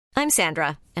I'm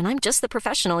Sandra, and I'm just the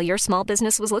professional your small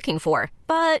business was looking for.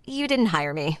 But you didn't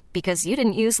hire me because you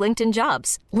didn't use LinkedIn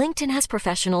Jobs. LinkedIn has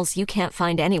professionals you can't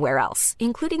find anywhere else,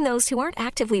 including those who aren't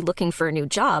actively looking for a new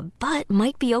job, but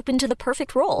might be open to the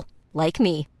perfect role, like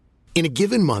me. In a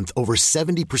given month, over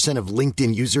 70% of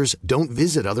LinkedIn users don't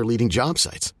visit other leading job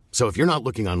sites. So if you're not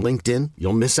looking on LinkedIn,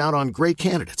 you'll miss out on great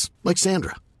candidates like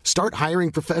Sandra. Start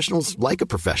hiring professionals like a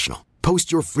professional.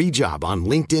 Post your free job on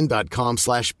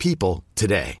linkedin.com/people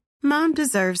today. Mom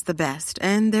deserves the best,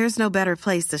 and there's no better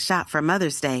place to shop for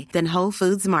Mother's Day than Whole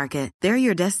Foods Market. They're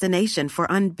your destination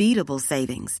for unbeatable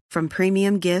savings, from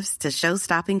premium gifts to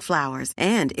show-stopping flowers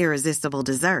and irresistible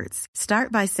desserts.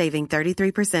 Start by saving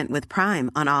 33% with Prime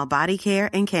on all body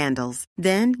care and candles.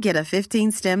 Then get a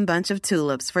 15-stem bunch of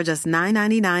tulips for just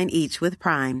 $9.99 each with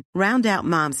Prime. Round out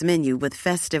Mom's menu with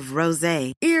festive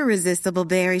rosé, irresistible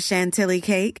berry chantilly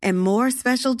cake, and more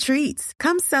special treats.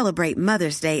 Come celebrate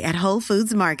Mother's Day at Whole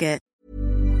Foods Market.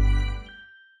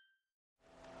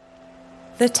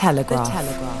 The Telegraph.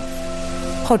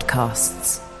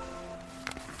 Podcasts.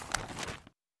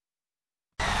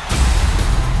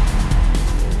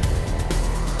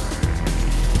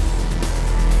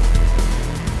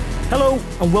 Hello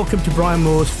and welcome to Brian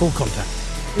Moore's Full Contact,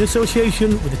 in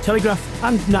association with The Telegraph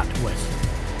and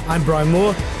NatWest. I'm Brian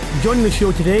Moore, and joining the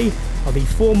show today are the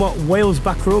former Wales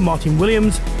back row Martyn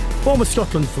Williams, former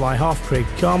Scotland fly half Craig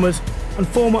Chalmers, and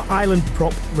former Ireland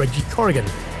prop Reggie Corrigan.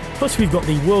 Plus we've got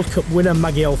the World Cup winner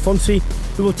Maggie Alphonsi,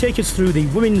 who will take us through the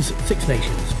Women's Six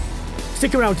Nations.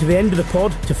 Stick around to the end of the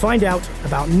pod to find out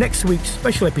about next week's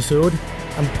special episode,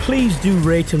 and please do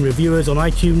rate and review us on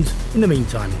iTunes in the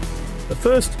meantime. But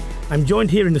first, I'm joined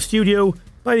here in the studio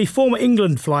by the former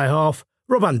England fly half,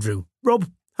 Rob Andrew. Rob,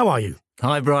 how are you?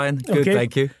 Hi Brian, good,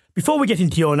 thank you. Before we get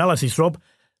into your analysis, Rob,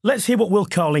 let's hear what Will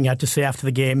Carling had to say after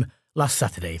the game last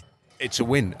Saturday. It's a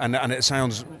win, and it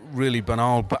sounds really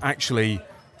banal, but actually,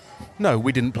 no,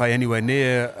 we didn't play anywhere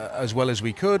near as well as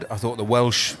we could. I thought the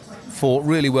Welsh fought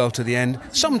really well to the end.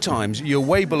 Sometimes you're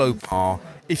way below par.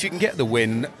 If you can get the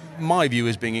win, my view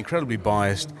is being incredibly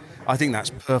biased. I think that's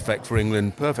perfect for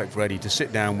England, perfect for Eddie to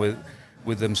sit down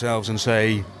with themselves and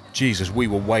say, Jesus, we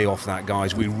were way off that,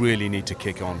 guys. We really need to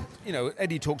kick on. You know,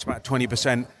 Eddie talks about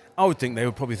 20%. I would think they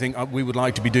would probably think we would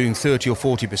like to be doing 30 or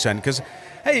 40% because,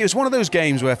 hey, it was one of those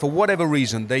games where for whatever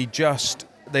reason they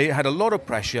had a lot of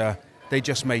pressure. They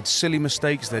just made silly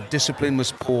mistakes. Their discipline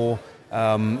was poor.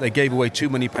 They gave away too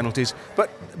many penalties.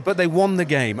 But they won the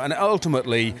game. And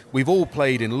ultimately, we've all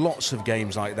played in lots of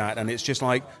games like that. And it's just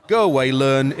like, go away,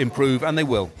 learn, improve, and they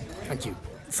will. Thank you.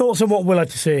 Thoughts on what Will had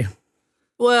to say?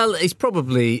 Well, it's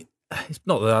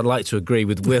not that I'd like to agree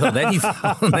with Will on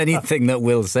anything that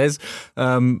Will says.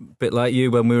 Bit like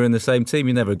you when we were in the same team.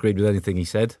 You never agreed with anything he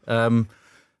said.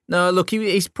 No, look,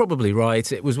 he's probably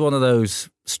right. It was one of those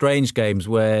strange games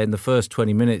where in the first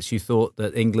 20 minutes you thought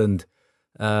that England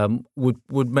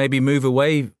would maybe move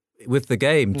away with the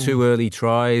game. 2 early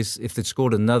tries. If they'd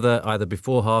scored another either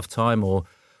before half-time or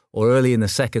early in the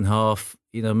second half,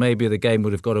 you know, maybe the game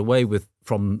would have got away with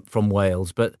from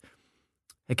Wales. But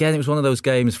again, it was one of those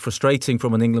games, frustrating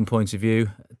from an England point of view,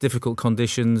 difficult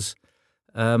conditions.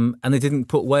 And they didn't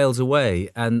put Wales away,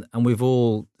 and we've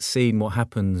all seen what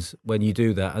happens when you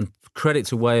do that. And credit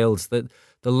to Wales that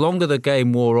the longer the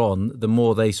game wore on, the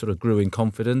more they sort of grew in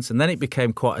confidence. And then it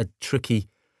became quite a tricky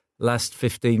last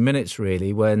 15 minutes,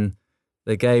 really, when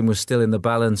the game was still in the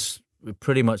balance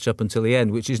pretty much up until the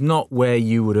end, which is not where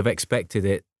you would have expected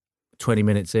it 20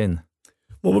 minutes in.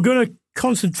 Well, we're going to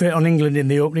concentrate on England in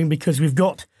the opening because we've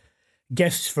got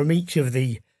guests from each of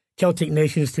the Celtic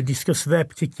nations to discuss their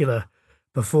particular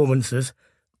performances.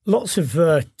 Lots of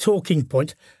talking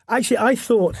points. Actually, I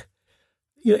thought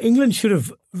England should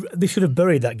have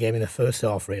buried that game in the first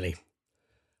half, really.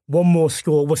 One more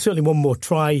score, well, certainly one more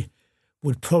try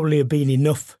would probably have been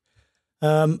enough.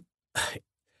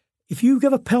 If you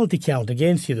have a penalty count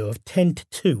against you, though, of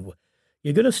 10-2,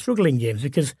 you're going to struggle in games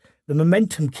because the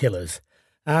momentum killers.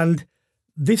 And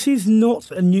this is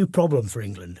not a new problem for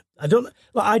England. I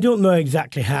don't know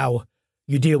exactly how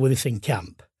you deal with this in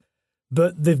camp.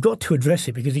 But they've got to address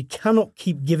it because he cannot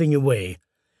keep giving away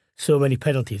so many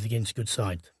penalties against good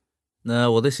sides.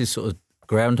 No, well, this is sort of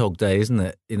Groundhog Day, isn't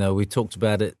it? You know, we talked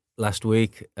about it last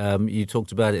week. You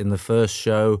talked about it in the first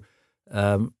show.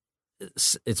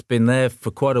 It's been there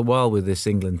for quite a while with this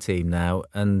England team now.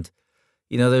 And,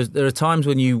 you know, there are times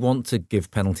when you want to give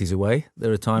penalties away.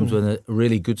 There are times when a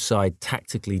really good side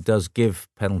tactically does give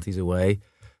penalties away.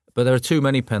 But there are too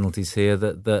many penalties here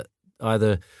that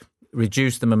either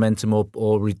reduce the momentum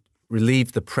or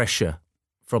relieve the pressure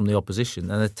from the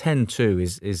opposition. And a 10-2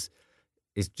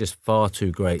 is just far too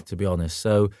great, to be honest.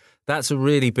 So that's a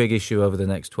really big issue over the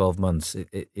next 12 months.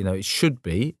 It should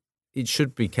be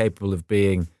capable of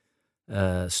being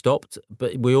stopped,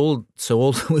 but we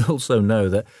also know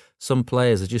that some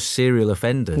players are just serial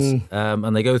offenders,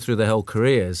 and they go through their whole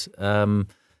careers.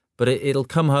 But it'll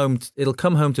come home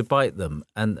to bite them,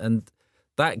 and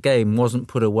that game wasn't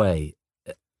put away,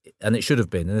 and it should have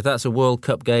been. And if that's a World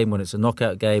Cup game, when it's a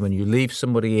knockout game, and you leave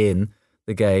somebody in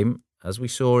the game, as we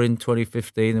saw in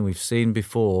 2015 and we've seen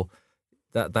before,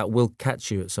 that will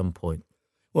catch you at some point.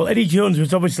 Well, Eddie Jones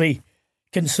was obviously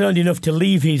concerned enough to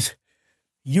leave his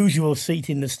usual seat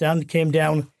in the stand, came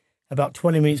down about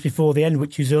 20 minutes before the end,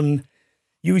 which is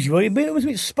unusual. It was a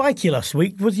bit spiky last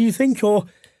week. What do you think? Or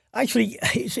actually,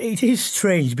 it is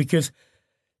strange because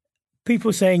people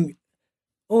are saying,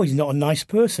 oh, he's not a nice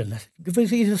person. Because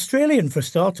he's Australian for a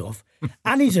start off,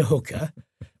 and he's a hooker.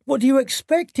 What do you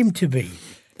expect him to be?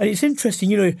 And it's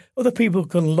interesting, other people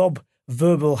can lob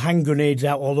verbal hand grenades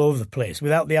out all over the place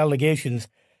without the allegations,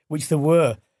 which there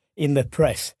were in the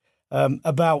press,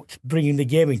 about bringing the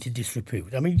game into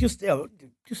disrepute. I mean, just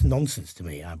nonsense to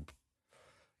me.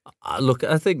 Look,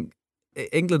 I think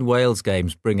England-Wales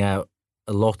games bring out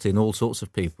a lot in all sorts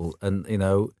of people. And,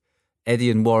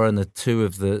 Eddie and Warren are two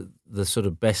of the sort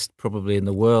of best probably in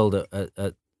the world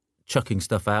at chucking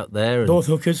stuff out there. Both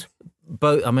hookers.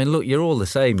 Both. I mean, look, you're all the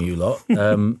same, you lot.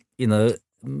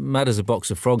 Mad as a box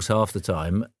of frogs half the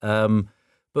time.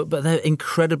 But they're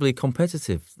incredibly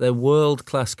competitive. They're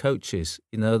world-class coaches.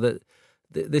 That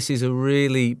this is a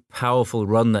really powerful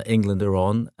run that England are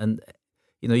on. And,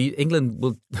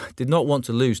 England did not want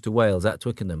to lose to Wales at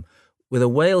Twickenham with a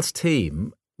Wales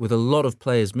team with a lot of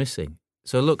players missing.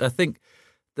 So, look, I think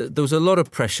there was a lot of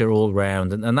pressure all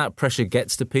round, and that pressure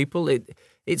gets to people.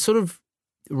 It sort of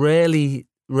rarely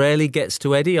gets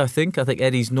to Eddie, I think. I think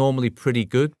Eddie's normally pretty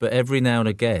good, but every now and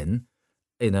again,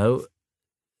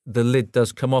 the lid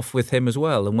does come off with him as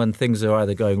well. And when things are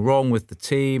either going wrong with the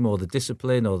team or the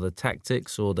discipline or the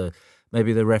tactics or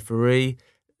maybe the referee,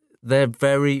 they're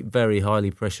very, very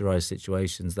highly pressurised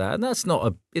situations. And that's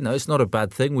not it's not a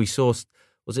bad thing. We saw,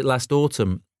 was it last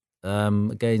autumn,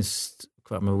 against, I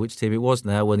can't remember which team it was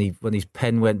now, when his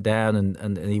pen went down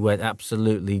and he went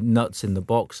absolutely nuts in the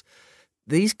box.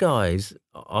 These guys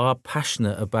are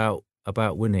passionate about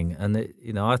winning, and I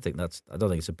don't think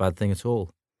it's a bad thing at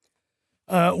all.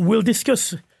 We'll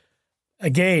discuss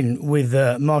again with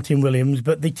Martyn Williams,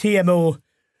 but the TMO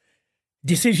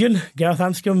decision, Gareth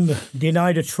Anscombe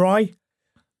denied a try.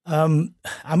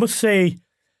 I must say,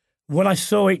 when I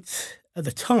saw it at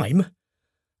the time,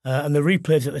 and the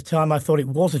replays at the time, I thought it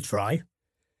was a try.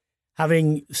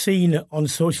 Having seen on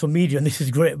social media, and this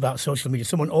is great about social media,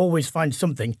 someone always finds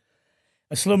something.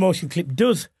 A slow motion clip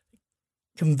does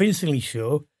convincingly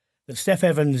show that Steph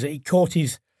Evans, he caught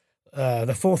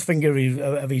the fourth finger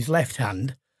of his left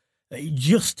hand. He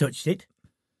just touched it.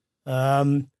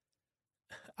 I'm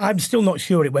still not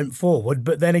sure it went forward,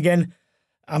 but then again,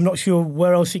 I'm not sure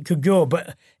where else it could go.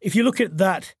 But if you look at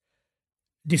that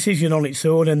decision on its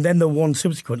own and then the one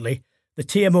subsequently, the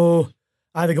TMO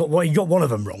either got one of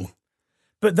them wrong.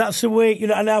 But that's the way,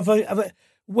 and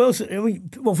well,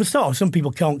 for starters, some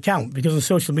people can't count because on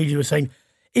social media were saying,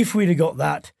 if we'd have got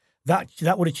that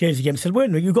would have changed the game. I said, wait a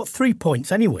minute, you got 3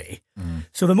 points anyway.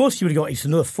 So the most you would have got is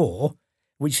another 4,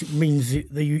 which means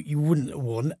that you wouldn't have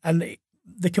won. And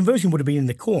the conversion would have been in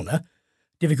the corner,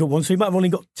 difficult one, so you might have only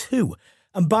got 2.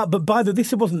 But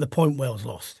this wasn't the point Wales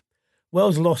lost.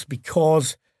 Wales lost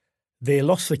because they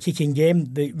lost the kicking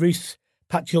game, Rhys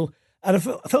Patchell. And I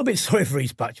felt a bit sorry for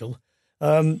Rhys Patchell.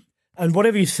 And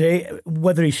whatever you say,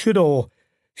 whether he should or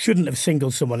shouldn't have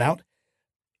singled someone out,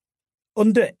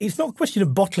 it's not a question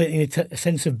of bottling in a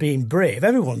sense of being brave.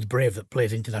 Everyone's brave that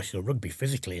plays international rugby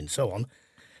physically and so on,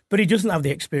 but he doesn't have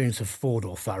the experience of Ford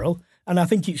or Farrell, and I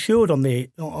think it showed in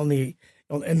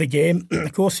the game.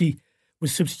 Of course, he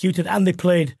was substituted, and they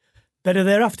played better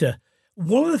thereafter.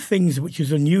 One of the things which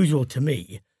is unusual to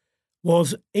me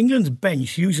was England's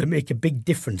bench usually make a big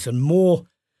difference and more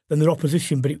than their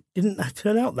opposition, but it didn't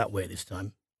turn out that way this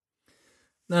time.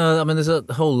 No, I mean, there's a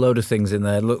whole load of things in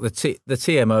there. Look, the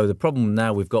TMO, the problem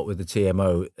now we've got with the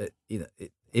TMO,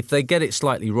 if they get it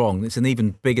slightly wrong, it's an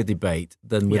even bigger debate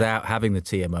than without having the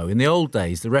TMO. In the old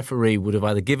days, the referee would have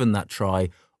either given that try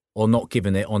or not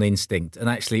given it on instinct, and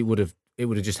actually it would have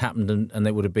just happened and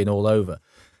it would have been all over.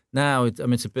 Now,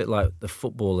 it's a bit like the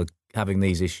footballer having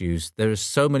these issues. There are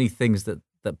so many things that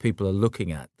people are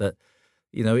looking at that,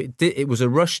 it was a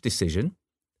rush decision.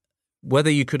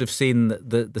 Whether you could have seen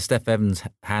the Steph Evans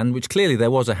hand, which clearly there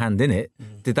was a hand in it,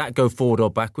 did that go forward or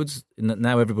backwards?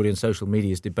 Now everybody on social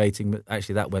media is debating that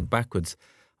actually that went backwards.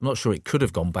 I'm not sure it could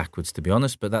have gone backwards, to be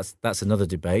honest, but that's another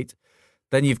debate.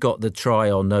 Then you've got the try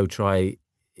or no try,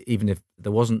 even if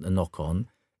there wasn't a knock on.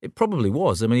 It probably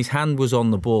was. I mean, his hand was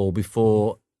on the ball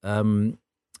before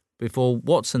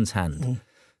Watson's hand.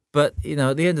 But, you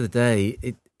know, at the end of the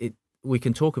day, we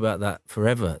can talk about that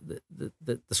forever.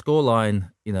 The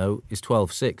scoreline, you know, is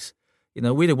 12-6. You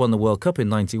know, we'd have won the World Cup in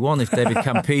 '91 if David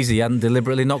Campese hadn't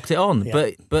deliberately knocked it on.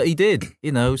 Yeah. But he did,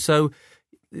 you know, so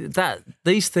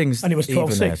these things... And it was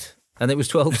 12-6. And it was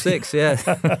 12-6,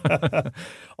 yeah.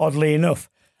 Oddly enough.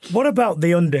 What about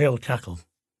the Underhill tackle?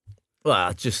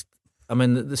 Well,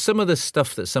 some of the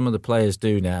stuff that some of the players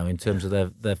do now in terms of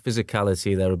their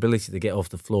physicality, their ability to get off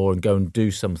the floor and go and do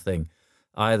something,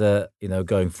 either, you know,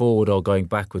 going forward or going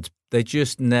backwards, they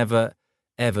just never,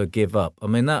 ever give up. I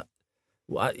mean,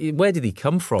 where did he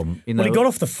come from? You know? Well, he got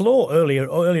off the floor earlier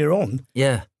on.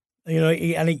 Yeah. You know,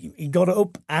 he got it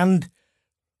up, and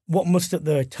what must at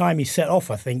the time he set off,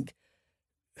 I think,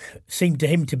 seemed to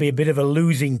him to be a bit of a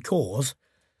losing cause.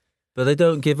 But they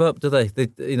don't give up, do they?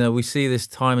 You know, we see this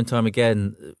time and time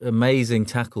again, amazing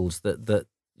tackles that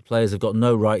players have got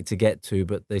no right to get to,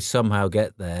 but they somehow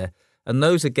get there. And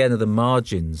those, again, are the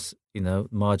margins, you know,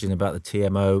 margin about the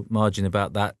TMO, margin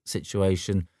about that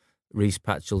situation, Reece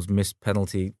Patchell's missed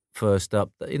penalty first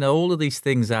up. You know, all of these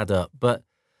things add up. But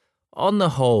on the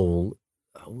whole,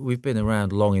 we've been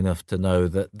around long enough to know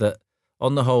that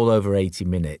on the whole, over 80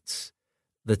 minutes,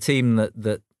 the team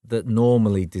that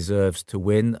normally deserves to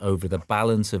win over the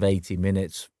balance of 80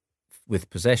 minutes with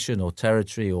possession or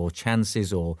territory or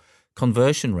chances or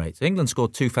conversion rates. England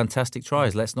scored 2 fantastic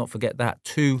tries. Let's not forget that.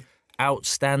 2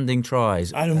 outstanding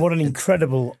tries. And what an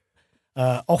incredible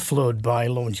offload by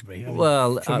Launchbury. I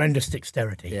mean, tremendous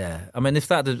dexterity. Yeah. I mean, if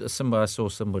that had, I saw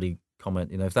somebody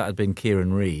comment, you know, if that had been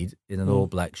Kieran Reid in an All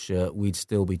Black shirt, we'd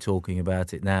still be talking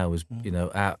about it now as, you know,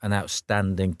 an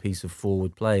outstanding piece of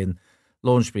forward play. And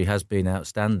Launchbury has been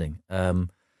outstanding.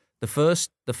 The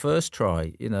first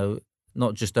try, you know,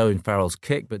 not just Owen Farrell's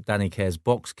kick, but Danny Care's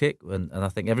box kick. And I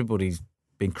think everybody's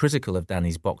been critical of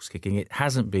Danny's box kicking. It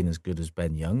hasn't been as good as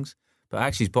Ben Young's, but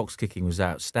actually his box kicking was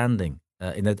outstanding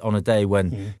on a day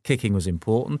when kicking was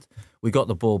important. We got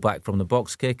the ball back from the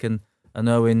box kick and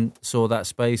Owen saw that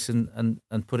space and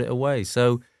put it away.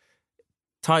 So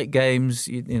tight games,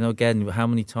 you know, again, how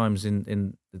many times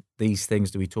in these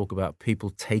things do we talk about people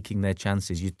taking their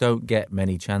chances? You don't get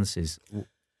many chances.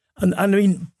 And I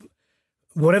mean,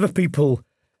 whatever people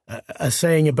are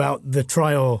saying about the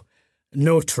try or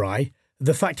no try,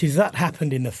 the fact is that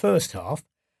happened in the first half,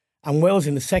 and Wales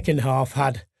in the second half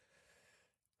had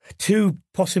 2,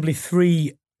 possibly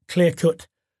 3 clear-cut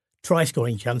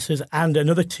try-scoring chances and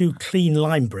another 2 clean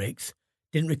line breaks,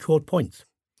 didn't record points.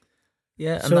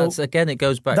 Yeah, and so that's, again, it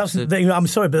goes back to... I'm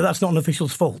sorry, but that's not an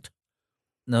official's fault.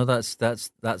 No, that's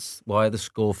why the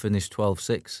score finished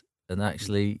 12-6. And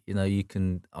actually, you know, you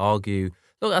can argue...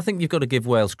 Look, I think you've got to give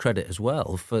Wales credit as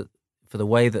well for the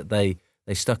way that they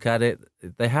stuck at it.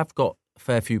 They have got a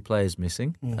fair few players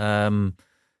missing.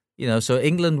 You know, so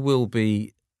England will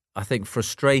be, I think,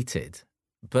 frustrated.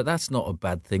 But that's not a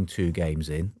bad thing 2 games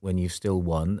in when you've still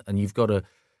won. And you've got to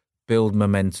build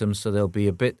momentum, so they'll be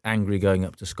a bit angry going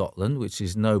up to Scotland, which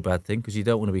is no bad thing because you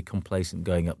don't want to be complacent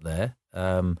going up there.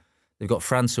 They've got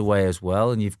France away as well,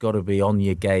 and you've got to be on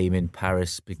your game in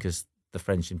Paris because the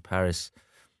French in Paris,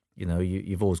 you know,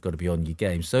 you've always got to be on your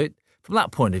game. So from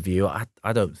that point of view, I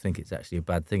don't think it's actually a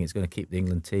bad thing. It's going to keep the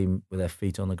England team with their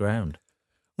feet on the ground.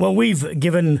 Well, we've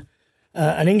given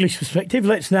an English perspective.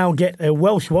 Let's now get a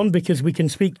Welsh one because we can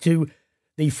speak to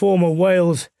the former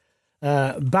Wales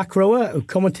back rower who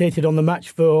commentated on the match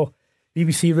for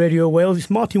BBC Radio Wales. It's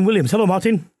Martyn Williams. Hello,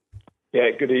 Martyn. Yeah,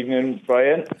 good evening,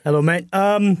 Brian. Hello, mate.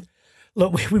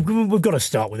 Look, we've got to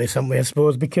start with this, haven't we, I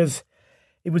suppose, because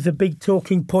it was a big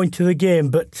talking point to the game.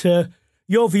 But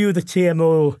your view of the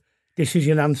TMO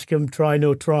decision, Anscombe, try,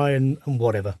 no try, and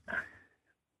whatever.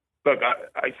 Look,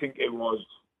 I think it was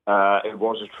a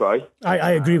try.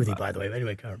 I agree with you, by the way.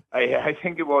 Anyway, Karen. I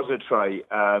think it was a try.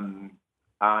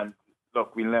 And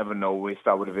look, we'll never know if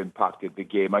that would have impacted the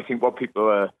game. I think what people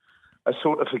are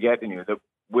sort of forgetting here, that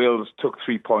Wales took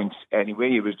 3 points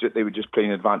anyway. They were just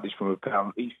playing advantage from a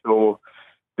penalty. So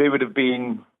they would have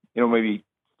been, you know, maybe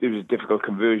it was a difficult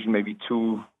conversion, maybe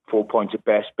 2-4 points at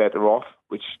best better off,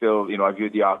 which still, you know, I've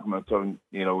heard the argument on,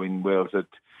 you know, in Wales that,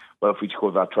 well, if we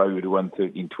scored that try, we would have won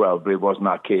 13-12, but it wasn't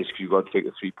that case because you've got to take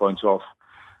the 3 points off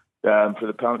for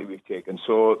the penalty we've taken.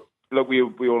 So, look, we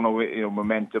all know, you know,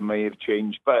 momentum may have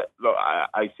changed, but look,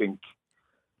 I think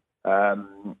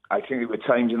there were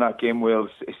times in that game Wales,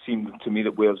 it seemed to me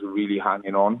that Wales were really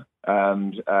hanging on,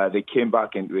 They came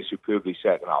back into a superbly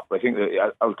second half. But I think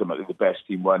that ultimately the best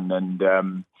team won,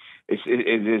 and it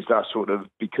is that sort of,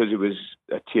 because it was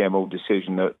a TMO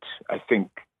decision that I think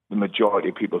the majority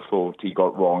of people thought he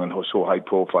got wrong and was so high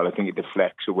profile. I think it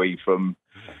deflects away from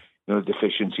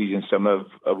deficiencies in some of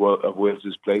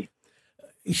Wales's play.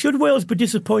 Should Wales be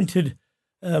disappointed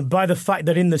by the fact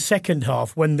that in the second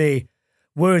half, when they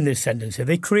were in the ascendancy,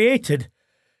 they created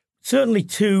certainly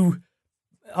 2,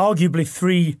 arguably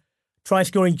 3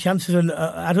 try-scoring chances, and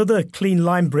at other clean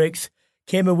line breaks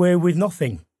came away with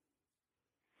nothing?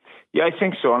 Yeah, I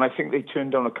think so, and I think they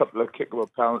turned down a couple of kickable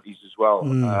penalties as well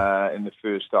in the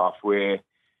first half, where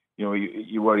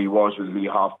you worry was with Lee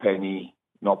Halfpenny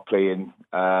not playing,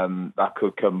 that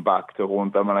could come back to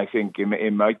haunt them, and I think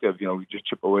it might have, just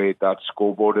chip away at that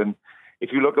scoreboard. And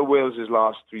if you look at Wales's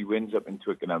last 3 wins up in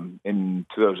Twickenham in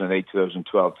 2008,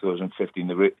 2012, 2015,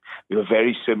 they were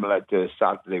very similar to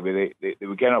Saturday, where they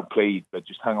were getting outplayed, but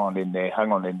just hang on in there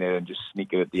and just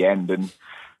sneak it at the end. And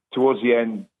towards the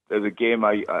end of the game,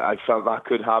 I felt that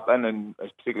could happen, and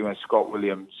particularly when Scott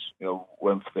Williams,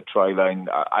 went for the try line,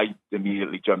 I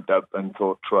immediately jumped up and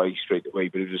thought try straight away.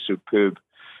 But it was a superb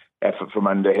effort from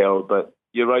Underhill. But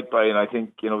you're right, Brian. I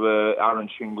think the Aaron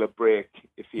Shingler break,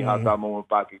 if he had that moment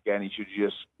back again, he should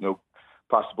just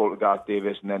pass the ball to Gareth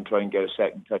Davis and then try and get a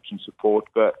second touch and support.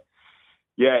 But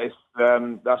yeah, it's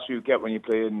that's what you get when you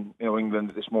play in England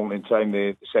at this moment in time.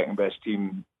 They're the second best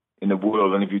team in the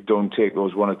world, and if you don't take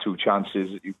those 1 or 2 chances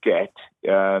that you get,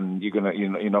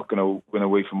 you're not going to win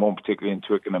away from home, particularly in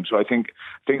Twickenham. So I think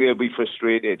they'll be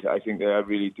frustrated. I think they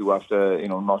really do after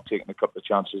not taking a couple of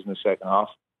chances in the second half.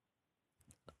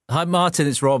 Hi Martyn,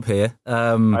 it's Rob here.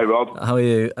 Hi Rob, how are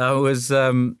you?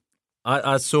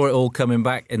 I saw it all coming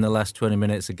back in the last 20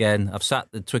 minutes again. I've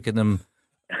sat the Twickenham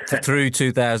through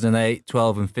 2008,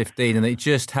 12 and 15, and it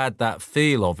just had that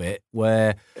feel of it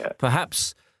where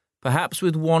perhaps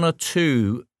with 1 or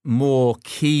 2 more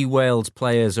key Wales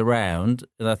players around,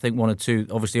 and I think 1 or 2,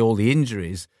 obviously all the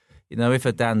injuries, if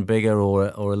a Dan Biggar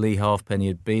or a Lee Halfpenny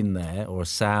had been there, or a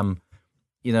Sam,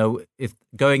 if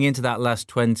going into that last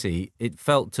 20, it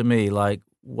felt to me like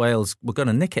Wales were going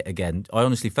to nick it again. I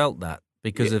honestly felt that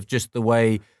because of just the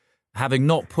way, having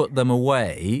not put them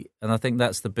away, and I think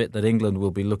that's the bit that England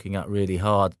will be looking at really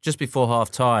hard. Just before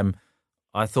half-time,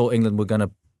 I thought England were going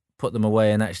to put them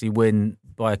away and actually win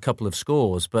by a couple of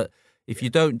scores. But if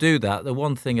you don't do that, the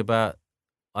one thing about,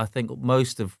 I think,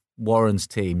 most of Warren's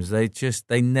teams,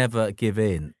 they never give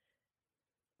in.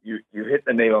 You hit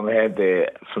the nail on the head there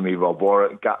for me, Rob.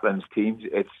 Warren Gatland's teams,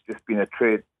 it's just been a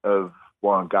trait of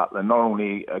Warren Gatland, not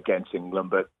only against England,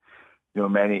 but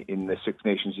many in the Six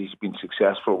Nations he's been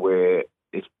successful, where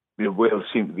it's Wales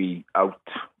seem to be out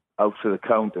for the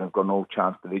count and have got no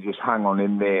chance, but they just hang on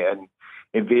in there. And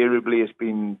invariably, it's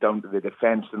been down to the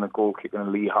defence and the goal kicker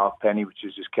and Lee Halfpenny, which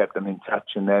has just kept them in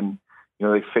touch. And then,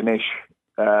 they finish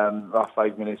the last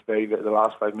 5 minutes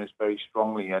very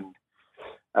strongly. And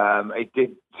it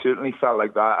did certainly felt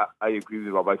like that. I agree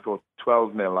with Rob. I thought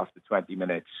 12-0 after 20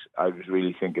 minutes. I was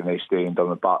really thinking they stayed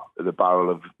on the barrel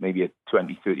of maybe a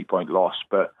 20, 30-point loss.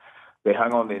 But they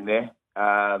hang on in there.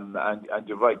 And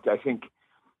you're right. I think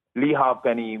Lee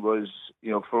Halfpenny was,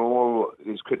 for all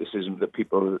his criticism that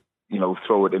people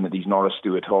throw at him that he's not a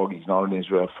Stuart Hogg, he's not an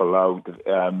Israel Folau.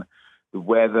 The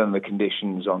weather and the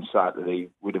conditions on Saturday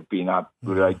would have been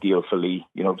ideal for Lee,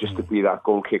 just to be that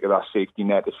goal kicker, that safety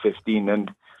net at 15.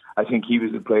 And I think he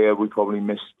was the player we probably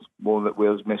missed more, that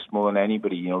Wales missed more than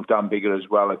anybody. Dan Biggar as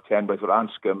well at 10, but I thought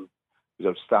Anscombe was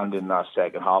outstanding in that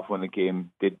second half when the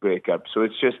game did break up. So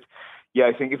it's just,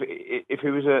 I think if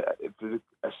it was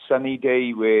a sunny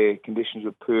day where conditions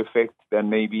were perfect, then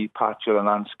maybe Patchell and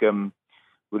Anscombe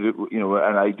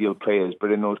an ideal players, but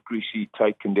in those greasy,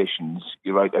 tight conditions,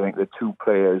 you're right. I think the 2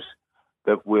 players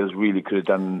that Wales really could have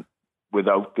done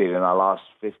without there in our last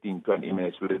 15, 20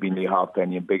 minutes would have been Lee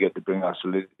Halfpenny and Biggar to bring that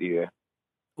solidity there.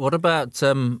 What about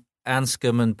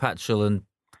Anscombe and Patchell? And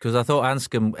because I thought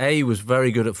Anscombe was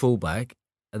very good at fullback,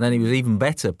 and then he was even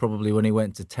better probably when he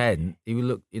went to 10. He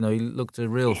looked a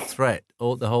real threat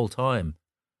the whole time.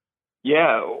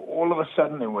 Yeah, all of a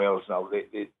sudden in Wales now,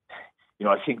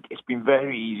 I think it's been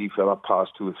very easy for the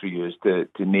past 2 or 3 years to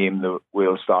name the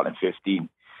Wales starting 15.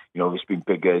 There's been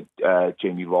Biggar,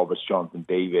 Jamie Roberts, Jonathan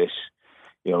Davis,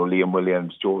 Liam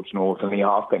Williams, George North, and Lee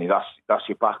Halfpenny. That's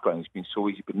your backline. It's been so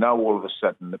easy. But now all of a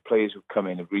sudden, the players who've come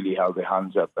in have really held their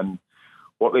hands up. And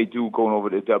what they do going over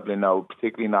to Dublin now,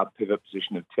 particularly in that pivot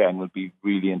position of 10, will be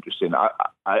really interesting.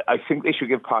 I think they should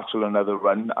give Patchell another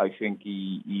run. I think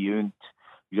he earned,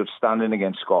 he's outstanding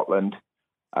against Scotland.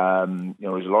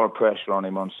 There's a lot of pressure on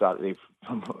him on Saturday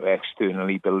from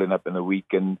externally building up in the week,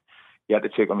 and he had to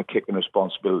take on the kicking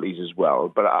responsibilities as well.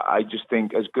 But I just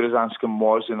think, as good as Anscombe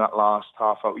was in that last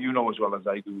half hour, you know as well as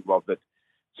I do, Rob, that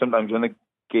sometimes when the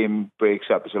game breaks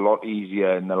up, it's a lot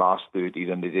easier in the last 30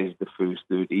 than it is the first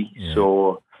 30. Yeah.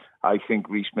 So I think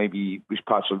Rhys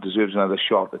Patchell deserves another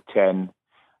shot at 10.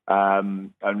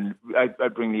 And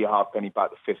I'd bring Lee Halfpenny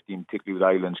back to 15, particularly with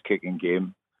Ireland's kicking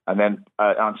game. And then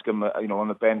Anscombe, on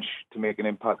the bench to make an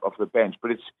impact off the bench.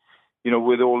 But it's,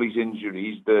 with all these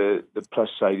injuries, the plus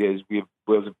side is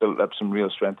Wales have built up some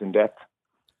real strength and depth.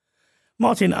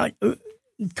 Martyn,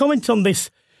 comment on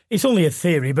this. It's only a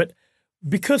theory, but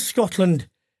because Scotland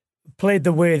played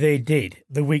the way they did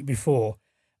the week before,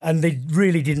 and they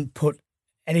really didn't put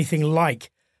anything like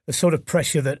the sort of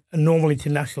pressure that a normal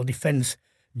international defence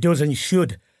does and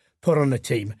should put on a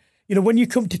team. When you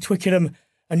come to Twickenham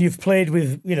and you've played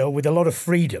with a lot of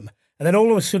freedom, and then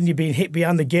all of a sudden you're being hit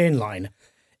behind the gain line,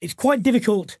 it's quite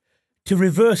difficult to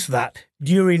reverse that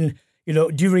during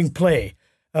play.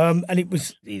 And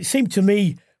it seemed to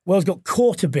me Wales got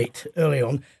caught a bit early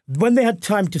on. When they had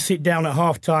time to sit down at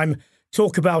half-time,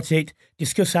 talk about it,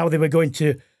 discuss how they were going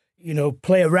to,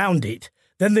 play around it,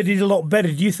 then they did a lot better.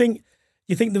 Do you think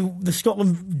the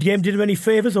Scotland game did them any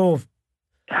favours, or?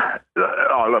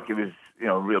 Oh, look, it was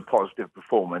a real positive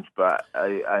performance, but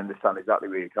I understand exactly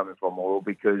where you're coming from, Oral,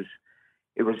 because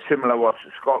it was similar what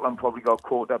Scotland probably got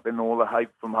caught up in all the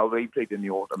hype from how they played in the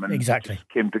autumn, and exactly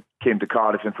came to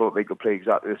Cardiff and thought they could play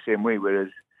exactly the same way. Whereas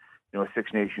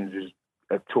Six Nations is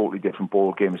a totally different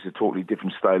ball game. It's a totally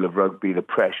different style of rugby. The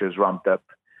pressure's ramped up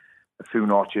a few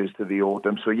notches to the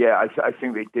autumn. So yeah, I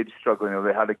think they did struggle.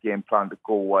 They had a game plan to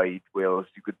go wide. Wales,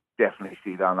 you could definitely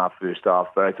see that in that first half.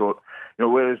 But I thought,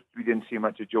 whereas we didn't see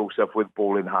much of Joseph with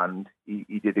ball in hand,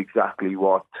 he did exactly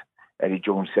what Eddie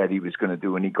Jones said he was going to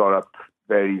do, and he got up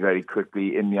very, very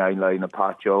quickly in the eye line of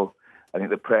Patchell. I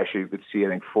think the pressure you could see,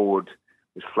 forward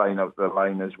was flying up the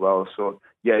line as well. So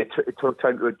yeah, it took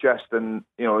time to adjust, and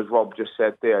as Rob just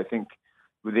said there, I think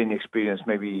within the experience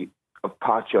maybe of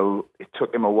Patchell, it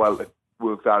took him a while to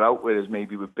work that out. Whereas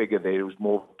maybe with bigger there, it was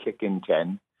more kick in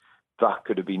 10. That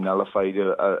could have been nullified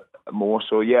more.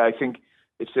 So yeah, I think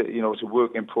it's a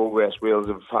work in progress. Wales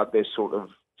have had this sort of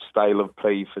style of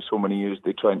play for so many years.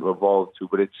 They're trying to evolve to,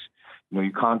 but it's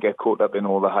you can't get caught up in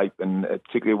all the hype, and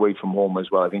particularly away from home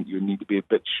as well. I think you need to be a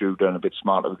bit shrewder and a bit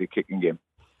smarter with your kicking game.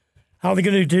 How are they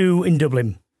going to do in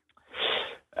Dublin?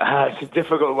 It's a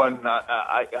difficult one.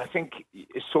 I think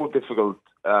it's so difficult.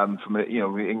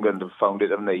 England have found it,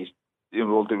 haven't they?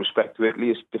 All due respect to Italy,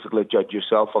 it's difficult to judge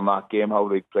yourself on that game, how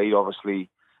they played. Obviously,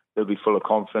 they'll be full of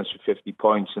confidence with 50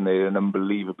 points, and they're an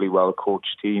unbelievably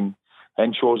well-coached team.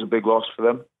 Henshaw's a big loss for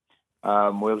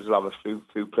them. Wales will have a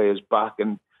few players back,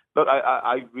 and look,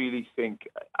 I really think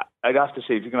I'd have to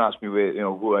say, if you're going to ask me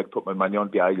who I'd put my money on,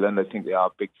 the Ireland, I think they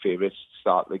are big favourites to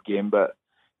start the game. But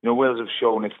Wales have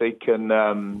shown if they can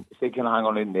hang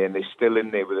on in there, and they're still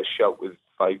in there with a shout with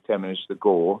 5-10 minutes to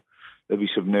go, there'll be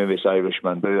some nervous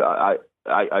Irishmen. But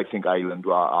I think Ireland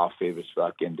are favourites for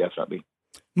that game, definitely.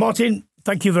 Martyn,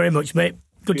 thank you very much, mate.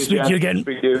 Good to speak to you again.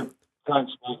 Speak to you.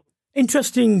 Thanks, mate.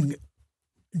 Interesting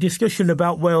discussion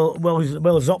about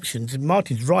Wales' options.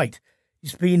 Martyn's right.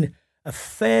 It's been a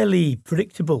fairly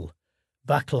predictable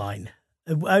backline.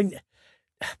 The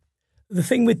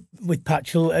thing with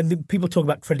Patchell, and people talk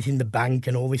about crediting the bank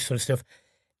and all this sort of stuff,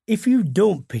 if you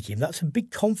don't pick him, that's a big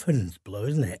confidence blow,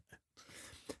 isn't it?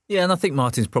 Yeah, and I think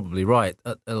Martyn's probably right.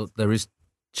 There is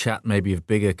chat maybe of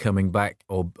Biggar coming back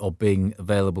or being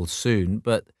available soon,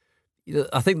 but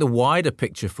I think the wider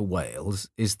picture for Wales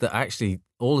is that actually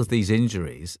all of these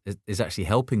injuries is actually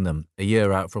helping them a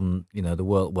year out from the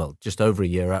World, well, just over a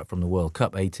year out from the World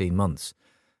Cup, 18 months,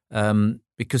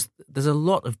 because there's a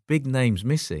lot of big names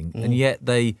missing, and yet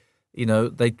they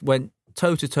went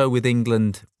toe to toe with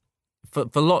England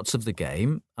for lots of the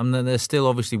game, and then they're still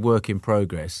obviously work in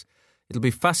progress. It'll be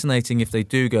fascinating if they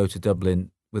do go to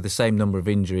Dublin with the same number of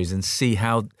injuries and see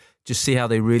how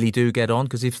they really do get on,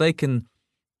 because if they can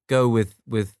go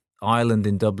with Ireland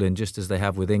in Dublin just as they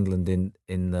have with England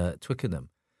in Twickenham,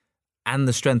 and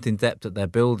the strength in depth that they're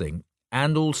building,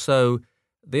 and also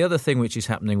the other thing which is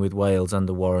happening with Wales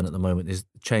under Warren at the moment is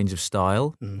change of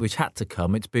style, which had to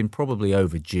come. It's been probably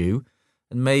overdue,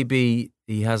 and maybe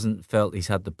he hasn't felt he's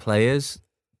had the players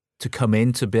to come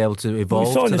in to be able to evolve.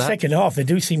 We saw in the that. Second half they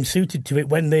do seem suited to it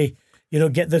when they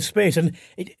get the space, and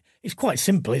it's quite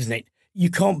simple, isn't it?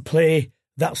 You can't play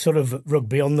that sort of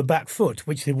rugby on the back foot,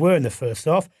 which they were in the first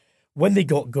half. When they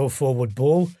got go forward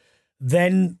ball,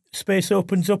 then space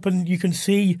opens up and you can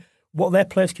see what their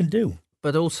players can do.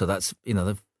 But also that's,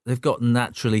 they've got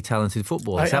naturally talented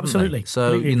footballers, haven't absolutely. they?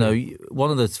 So,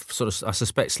 one of the sort of, I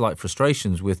suspect, slight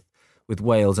frustrations with with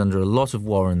Wales under a lot of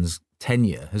Warren's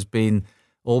tenure has been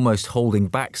almost holding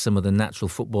back some of the natural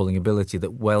footballing ability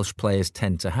that Welsh players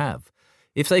tend to have.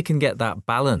 If they can get that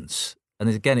balance, and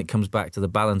again it comes back to the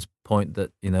balance point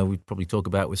that we'd probably talk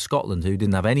about with Scotland, who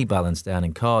didn't have any balance down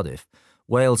in Cardiff.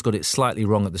 Wales got it slightly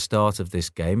wrong at the start of this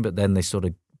game, but then they sort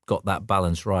of got that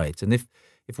balance right. And if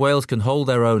Wales can hold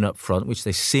their own up front, which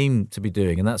they seem to be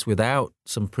doing, and that's without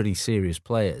some pretty serious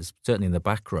players, certainly in the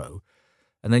back row,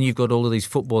 and then you've got all of these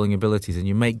footballing abilities and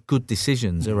you make good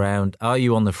decisions around, are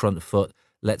you on the front foot?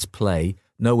 Let's play.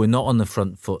 No, we're not on the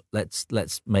front foot. Let's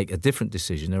make a different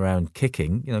decision around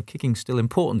kicking. Kicking's still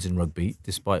important in rugby,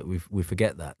 despite we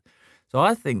forget that. So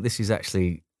I think this is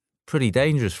actually pretty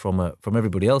dangerous from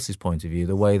everybody else's point of view,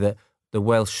 the way that the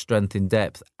Welsh strength in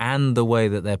depth and the way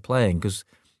that they're playing. Because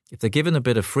if they're given a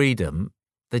bit of freedom,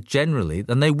 they generally,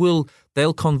 and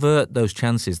they'll convert those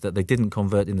chances that they didn't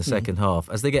convert in the second half.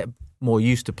 As they get more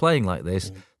used to playing like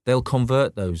this, they'll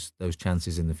convert those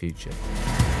chances in the future.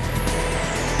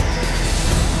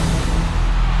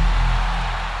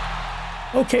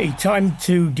 OK, time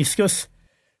to discuss,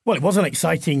 well, it was an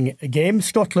exciting game.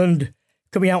 Scotland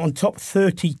coming out on top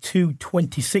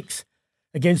 32-26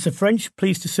 against the French.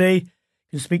 Pleased to say you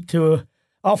can speak to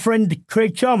our friend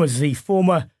Craig Chalmers, the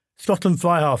former Scotland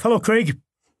fly half. Hello, Craig.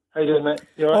 How you doing, mate?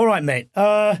 You all All right? right, mate.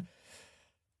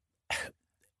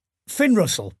 Finn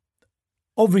Russell,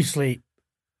 obviously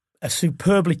a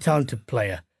superbly talented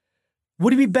player.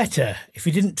 Would it be better if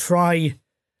he didn't try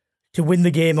to win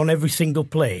the game on every single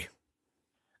play?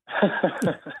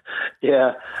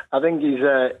 Yeah, I think his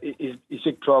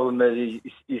big problem is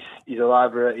he's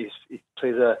elaborate. He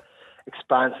plays a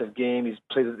expansive game. He's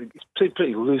played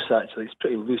pretty loose, actually. He's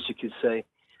pretty loose, you could say.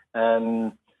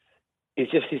 He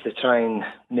just needs to try and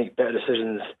make better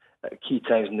decisions at key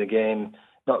times in the game,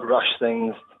 not rush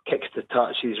things, kicks to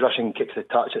touch. He's rushing kicks to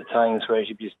touch at times where he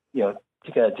should be just,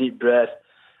 taking a deep breath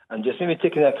and just maybe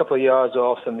taking a couple of yards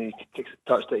off some of the kicks to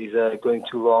touch that he's going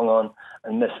too long on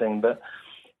and missing. But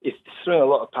he's throwing a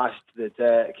lot of passes to the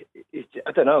deck.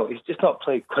 I don't know. He's just not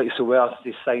played quite so well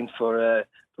since he signed for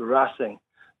Racing.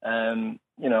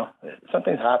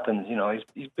 Something happens.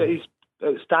 He's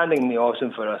outstanding in the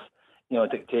autumn for us.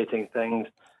 Dictating things,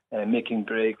 making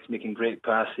breaks, making great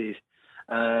passes.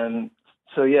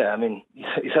 So yeah, I mean,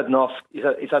 he's had an off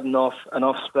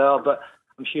spell, but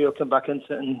I'm sure he'll come back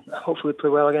into it and hopefully play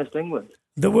well against England.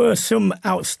 There were some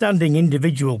outstanding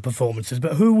individual performances,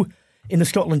 but who in the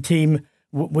Scotland team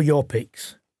were your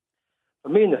picks? For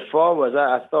me in the forwards,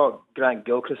 I thought Grant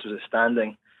Gilchrist was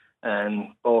outstanding,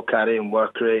 ball carrying,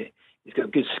 work rate. He's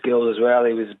got good skills as well.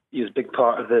 He was a big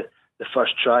part of the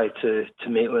first try to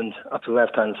Maitland up the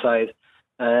left-hand side.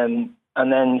 And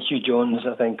then Hugh Jones,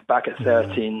 I think, back at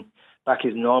 13, back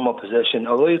his normal position.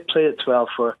 Although he played at 12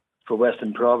 for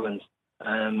Western Province,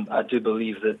 I do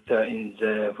believe that 13's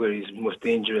where he's most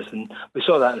dangerous. And we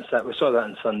saw that on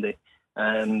Sunday.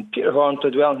 Peter Horne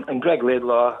played well. And Greg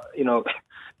Laidlaw,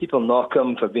 people knock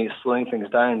him for slowing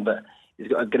things down, but he's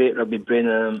got a great rugby brain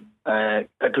in him, a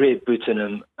great boot in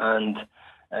him, and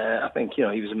I think he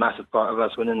was a massive part of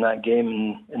us winning that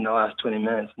game in the last 20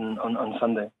 minutes on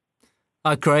Sunday.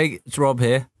 Hi, Craig. It's Rob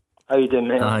here. How you doing,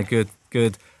 mate? Hi, good.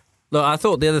 Look, I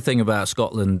thought the other thing about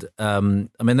Scotland, they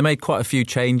made quite a few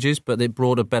changes, but they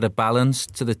brought a better balance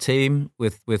to the team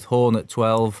with Horne at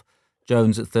 12,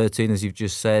 Jones at 13, as you've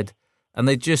just said, and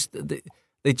they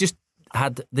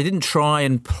didn't try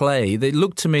and play. They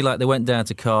looked to me like they went down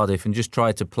to Cardiff and just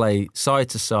tried to play side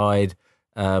to side,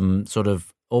 sort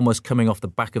of almost coming off the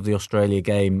back of the Australia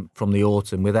game from the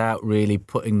autumn without really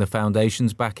putting the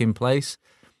foundations back in place.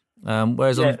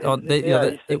 Whereas it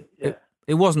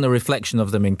wasn't a reflection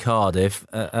of them in Cardiff,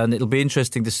 and it'll be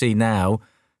interesting to see now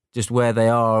just where they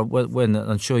are when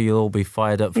I'm sure you'll all be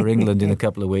fired up for England in a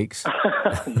couple of weeks.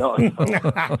 No.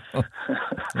 I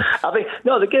think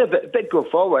they get a bit go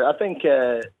forward. I think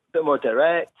a bit more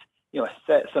direct.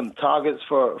 Set some targets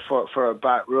for our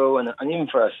back row and even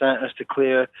for our centres to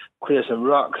clear some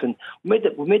rucks. And we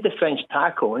made the French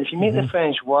tackle. And if you make the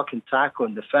French work and tackle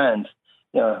and defence,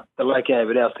 they're like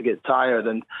everybody else to get tired.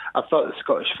 And I thought the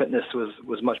Scottish fitness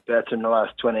was much better in the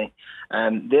last 20.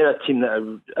 They're a team that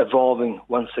are evolving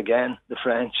once again, the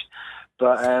French.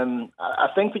 But I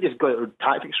think we just got our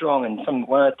tactics wrong and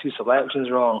one or two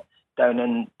selections wrong down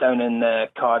in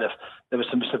Cardiff. There were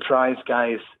some surprise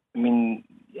guys. I mean,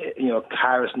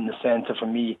 Harris in the centre for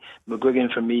me,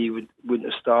 McGuigan for me wouldn't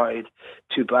have started.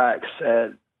 Two backs,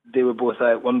 they were both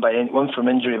out. One from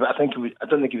injury, but I don't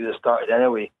think he would have started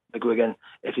anyway. McGuigan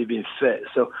if he'd been fit.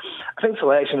 So I think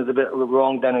selection was a bit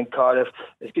wrong down in Cardiff.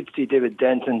 It's good to see David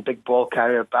Denton, big ball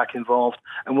carrier, back involved,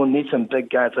 and we'll need some big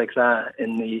guys like that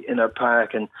in our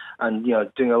pack and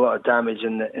doing a lot of damage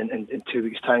in 2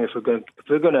 weeks' time. If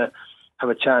we're going to have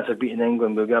a chance of beating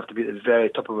England, we're going to have to be at the very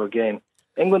top of our game.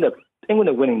 England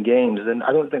are winning games, and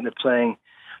I don't think they're playing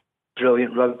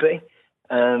brilliant rugby,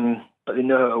 but they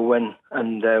know how to win,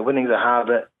 and winning's a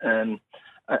habit, and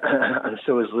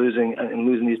so is losing, and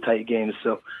losing these tight games.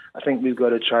 So I think we've got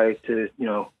to try to,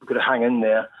 we've got to hang in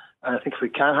there, and I think if we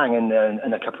can hang in there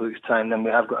in a couple of weeks' time, then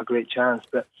we have got a great chance.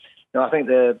 But I think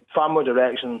the far more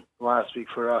direction last week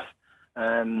for us,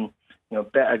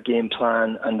 better game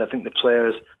plan, and I think the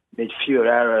players made fewer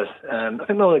errors. I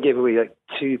think they only gave away like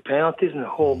 2 penalties in the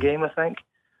whole game, I think.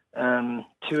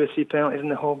 2 or 3 penalties in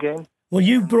the whole game. Well,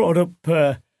 you brought up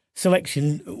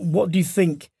selection. What do you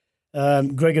think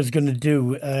Gregor's going to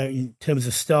do in terms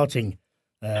of starting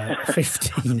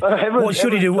 15? What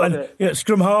should he do? And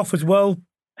scrum half as well?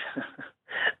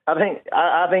 I think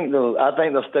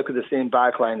they'll stick with the same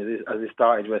backline as they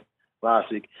started with last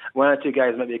week. 1 or 2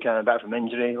 guys might be coming back from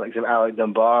injury, like Alec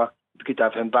Dunbar. We could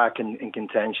have him back in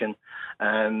contention,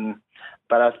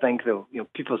 but I think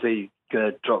people say he's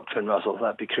going to drop Finn Russell.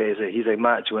 That'd be crazy. He's a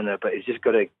match winner, but he's just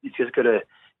got to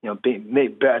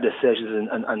make better decisions,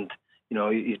 and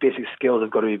his basic skills have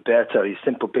got to be better. His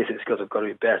simple basic skills have got to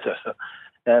be better. So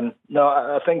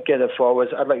I think the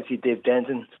forwards, I'd like to see Dave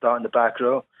Denton start in the back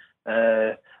row,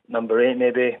 number 8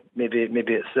 maybe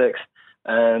at 6.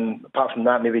 Apart from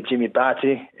that, maybe Jimmy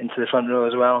Batty into the front row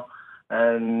as well.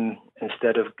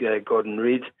 Instead of Gordon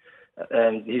Reid.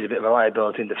 He's a bit of a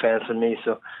liability in defence for me.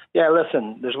 So,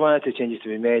 listen, there's 1 or 2 changes to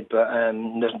be made, but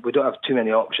we don't have too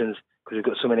many options because we've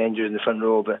got so many injuries in the front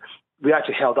row. But we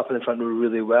actually held up in the front row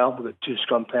really well. We got 2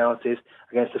 scrum penalties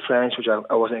against the French, which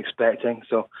I wasn't expecting.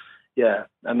 So, I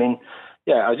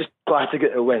was just glad to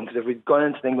get a win, because if we'd gone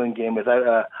into the England game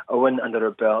without a win under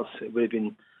our belts, it would have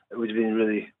been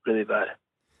really, really bad.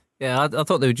 Yeah, I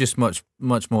thought they were just much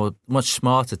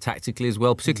smarter tactically as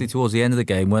well, particularly towards the end of the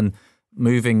game when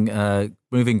moving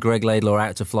Greg Laidlaw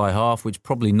out to fly half, which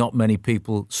probably not many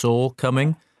people saw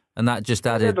coming, and that just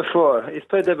added. He's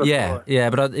played there before.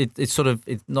 Yeah, but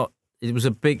it was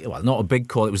a big, well, not a big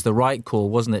call. It was the right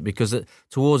call, wasn't it? Because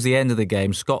towards the end of the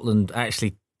game, Scotland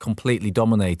actually completely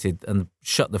dominated and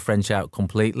shut the French out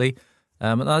completely.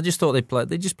 And I just thought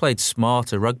they just played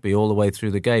smarter rugby all the way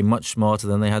through the game, much smarter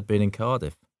than they had been in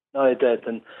Cardiff. No, he did,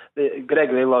 and Greg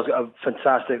Laidlaw's got a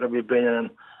fantastic rugby brain in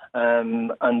him,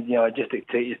 and just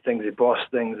dictated things, he bossed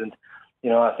things, and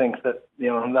I think that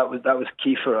that was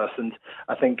key for us, and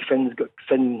I think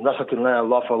Finn Russell can learn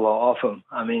an awful lot off him.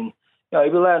 I mean, he'll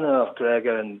be learning off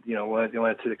Gregor and one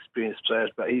or 2 experienced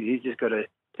players, but he's just got to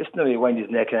maybe wind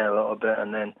his neck in a little bit,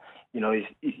 and then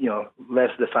he's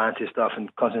less of the fancy stuff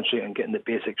and concentrate on getting the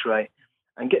basics right,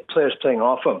 and get players playing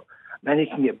off him. Then he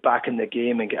can get back in the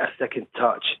game and get a second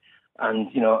touch, and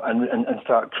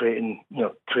start creating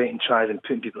tries and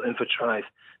putting people in for tries.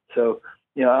 So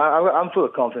I'm full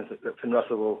of confidence that Finn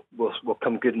Russell will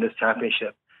come good in this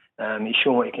championship. He's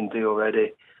shown what he can do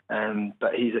already,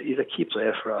 but he's a key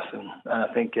player for us, and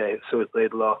I think so is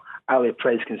Laidlaw. Ali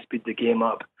Price can speed the game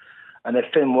up, and if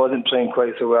Finn wasn't playing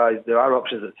quite so well, there are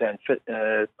options at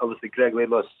 10. Obviously, Greg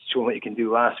Laidlaw's shown what he can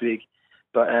do last week.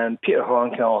 But Peter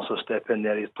Horn can also step in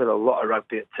there. He's played a lot of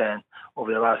rugby at 10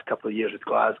 over the last couple of years with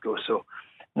Glasgow. So,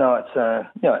 no, it's,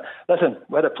 listen,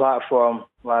 we had a platform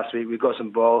last week. We got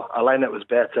some ball. Our line-up was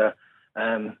better.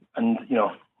 And,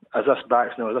 as us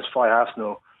backs know, as us fly halves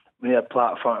know, we need a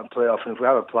platform to play off. And if we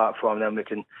have a platform, then we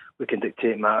can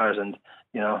dictate matters. And,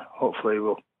 hopefully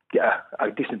we'll get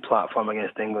a decent platform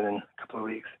against England in a couple of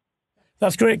weeks.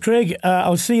 That's great, Craig.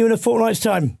 I'll see you in a fortnight's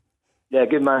time. Yeah,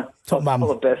 good man. Top man. All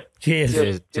the best.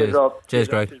 Cheers. Cheers, Rob. Cheers,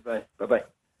 Greg. Cheers, bye-bye.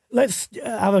 Let's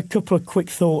have a couple of quick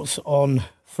thoughts on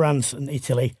France and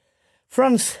Italy.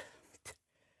 France,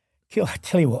 I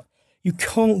tell you what, you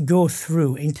can't go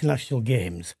through international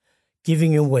games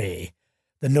giving away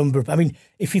the number of... I mean,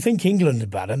 if you think England are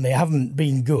bad and they haven't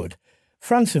been good,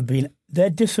 France have been... Their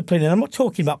discipline, and I'm not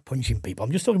talking about punching people,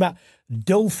 I'm just talking about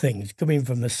dull things coming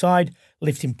from the side,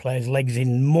 lifting players' legs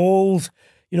in mauls,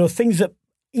 things that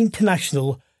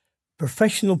international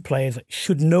professional players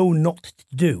should know not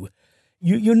to do.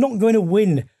 You're not going to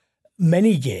win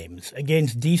many games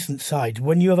against decent sides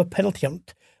when you have a penalty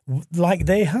hunt like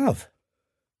they have.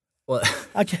 Well,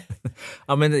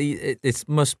 I mean, it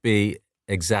must be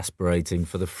exasperating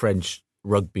for the French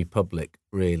rugby public,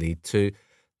 really,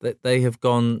 that they have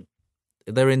gone...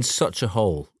 They're in such a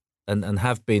hole and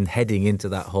have been heading into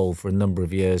that hole for a number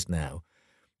of years now.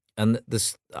 And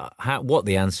this, what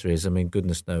the answer is, I mean,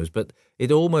 goodness knows. But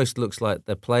it almost looks like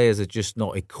the players are just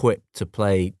not equipped to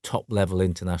play top-level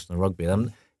international rugby.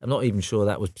 I'm not even sure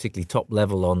that was particularly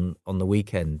top-level on the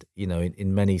weekend,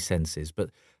 in many senses.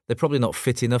 But they're probably not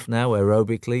fit enough now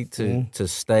aerobically to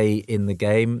stay in the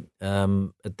game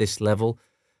at this level.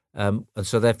 And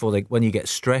so therefore, when you get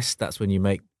stressed, that's when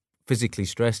physically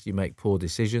stressed, you make poor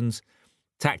decisions.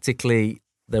 Tactically,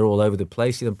 they're all over the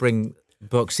place. Bring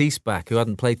Boxis back, who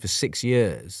hadn't played for 6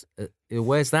 years.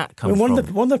 Where's that come from? One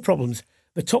of the problems,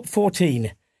 the top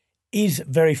 14 is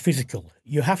very physical.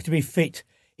 You have to be fit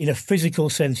in a physical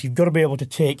sense. You've got to be able to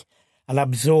take and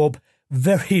absorb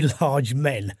very large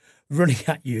men running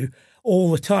at you all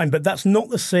the time. But that's not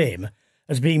the same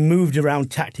as being moved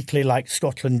around tactically like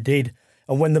Scotland did.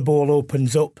 And when the ball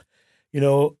opens up,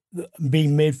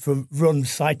 being made from run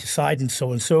side to side and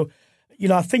so on. So,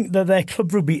 I think that their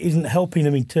club rugby isn't helping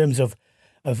them in terms of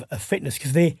fitness,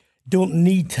 because they don't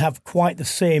need to have quite the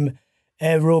same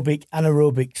aerobic,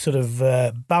 anaerobic sort of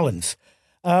balance.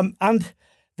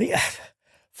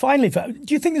 Finally,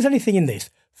 do you think there's anything in this?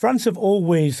 France have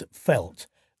always felt,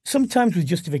 sometimes with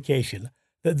justification,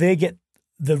 that they get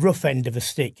the rough end of the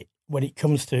stick when it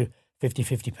comes to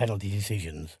 50-50 penalty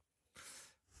decisions.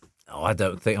 Oh, I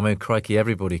don't think. I mean, crikey,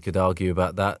 everybody could argue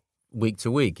about that week to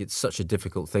week. It's such a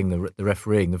difficult thing, the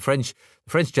refereeing. The French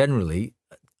generally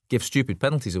give stupid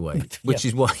penalties away, which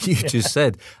is what you just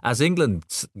said. As England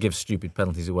gives stupid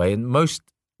penalties away, and most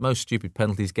stupid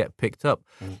penalties get picked up.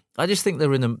 I just think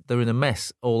they're in a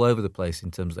mess all over the place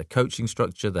in terms of their coaching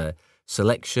structure, their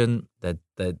selection,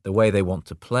 the way they want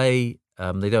to play.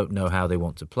 They don't know how they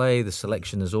want to play. The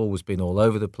selection has always been all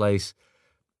over the place,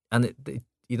 and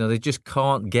they just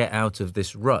can't get out of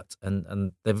this rut.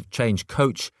 And they've changed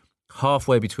coach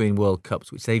halfway between World Cups,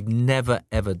 which they've never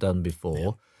ever done before.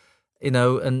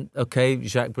 Yeah. And okay,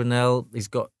 Jacques Brunel, he's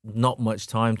got not much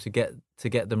time to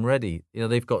get them ready.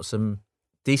 They've got some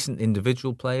decent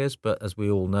individual players, but as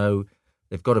we all know,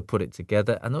 they've got to put it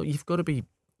together. I know you've got to be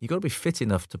fit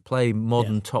enough to play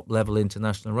modern top level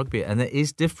international rugby, and it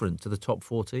is different to the top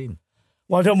 14.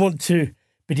 Well, I don't want to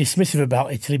be dismissive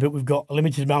about Italy, but we've got a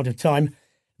limited amount of time.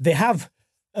 They have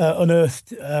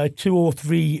unearthed 2 or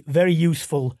 3 very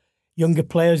useful younger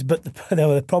players, but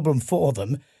the problem for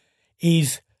them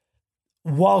is,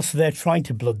 whilst they're trying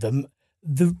to blood them,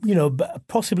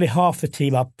 possibly half the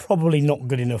team are probably not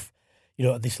good enough,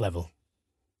 at this level.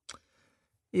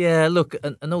 Yeah, look,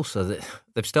 and also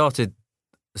they've started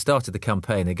the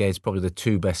campaign against probably the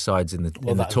 2 best sides in the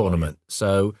tournament.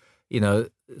 Well, yeah.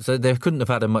 So they couldn't have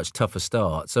had a much tougher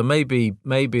start. So maybe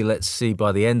let's see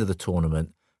by the end of the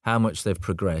tournament how much they've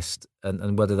progressed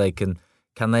and whether they can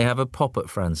they have a pop at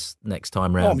France next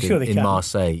time round in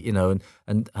Marseille,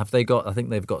 and have they got, I think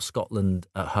they've got Scotland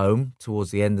at home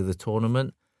towards the end of the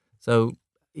tournament. So,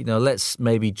 let's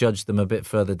maybe judge them a bit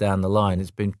further down the line.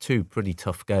 It's been 2 pretty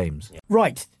tough games.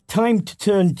 Right, time to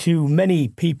turn to many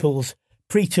people's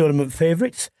pre-tournament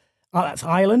favourites. That's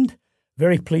Ireland.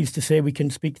 Very pleased to say we can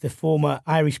speak to the former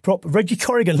Irish prop, Reggie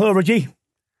Corrigan. Hello, Reggie.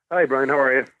 Hi, Brian. How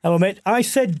are you? Hello, mate. I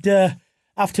said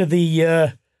after the,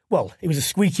 it was a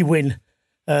squeaky win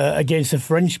against the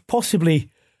French, possibly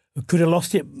could have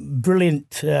lost it.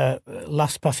 Brilliant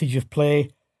last passage of play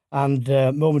and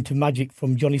moment of magic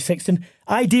from Johnny Sexton.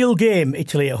 Ideal game,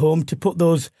 Italy at home, to put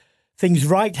those things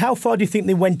right. How far do you think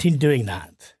they went in doing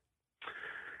that?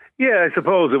 Yeah, I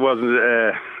suppose it wasn't.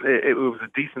 It was a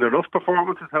decent enough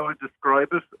performance, is how I describe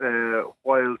it.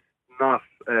 While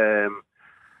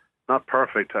not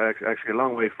perfect, actually a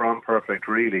long way from perfect,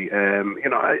 really.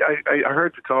 I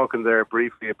heard you talking there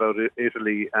briefly about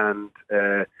Italy and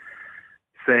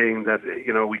saying that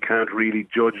we can't really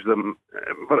judge them,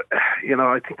 but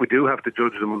I think we do have to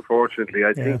judge them. Unfortunately,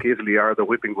 I think Italy are the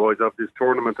whipping boys of this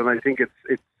tournament, and I think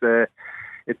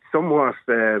it's somewhat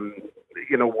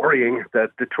worrying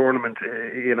that the tournament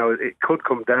it could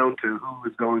come down to who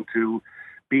is going to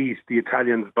beat the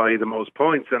Italians by the most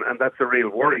points, and that's a real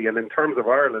worry. And in terms of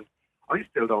Ireland, I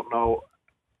still don't know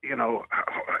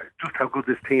just how good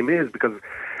this team is, because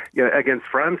against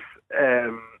France,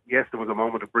 yes, there was a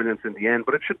moment of brilliance in the end,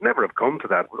 but it should never have come to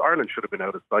that. Ireland should have been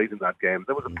out of sight in that game.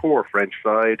 There was a poor French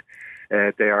side.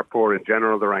 They are poor in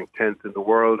general. They're ranked 10th in the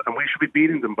world, and we should be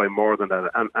beating them by more than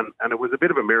that. And it was a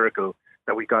bit of a miracle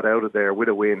that we got out of there with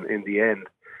a win in the end.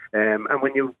 And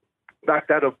when you back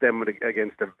that up then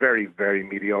against a very, very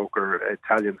mediocre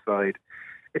Italian side,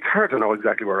 it's hard to know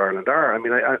exactly where Ireland are. I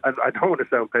mean, I don't want to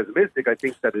sound pessimistic. I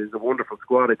think that it is a wonderful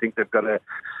squad. I think they've got a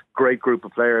great group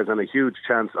of players and a huge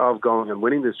chance of going and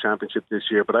winning this championship this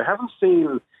year. But I haven't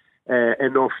seen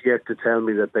enough yet to tell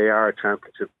me that they are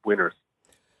championship winners.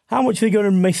 How much are they going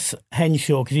to miss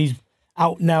Henshaw because he's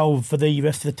out now for the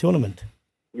rest of the tournament?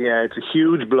 Yeah, it's a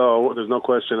huge blow. There's no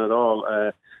question at all.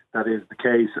 That is the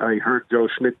case. I heard Joe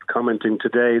Schmidt commenting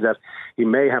today that he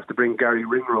may have to bring Gary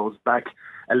Ringrose back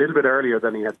a little bit earlier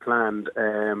than he had planned.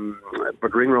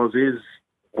 But Ringrose is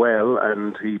well,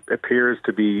 and he appears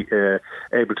to be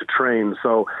able to train.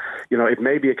 So, it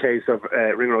may be a case of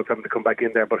Ringrose having to come back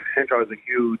in there, but Henshaw is a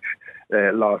huge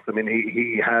loss. I mean,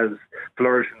 he has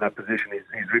flourished in that position.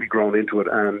 He's really grown into it,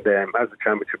 and as the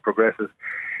championship progresses,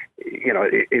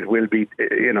 it will be,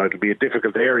 it'll be a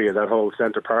difficult area, that whole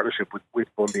centre partnership with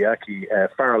Bundyaki.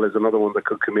 Farrell is another one that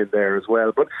could come in there as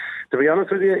well. But to be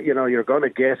honest with you, you're going to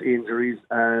get injuries,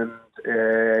 and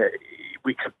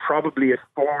we could probably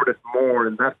afford it more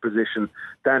in that position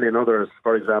than in others.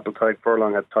 For example, Tyke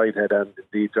Furlong at tight head and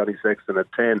indeed Johnny Sexton at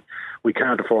 10. We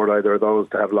can't afford either of those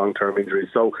to have long-term injuries.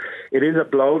 So it is a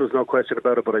blow, there's no question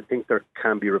about it, but I think there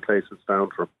can be replacements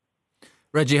found for him.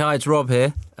 Reggie, hi, it's Rob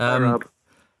here. Hi, Rob.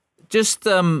 Just,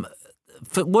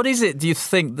 what is it, do you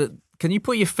think, that, can you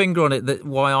put your finger on it, that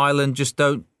why Ireland just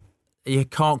you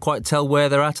can't quite tell where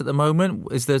they're at the moment?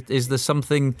 Is there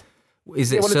something,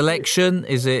 is it selection?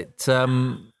 Is it,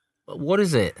 what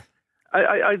is it?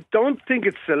 I don't think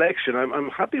it's selection. I'm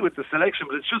happy with the selection,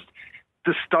 but it's just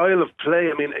the style of play.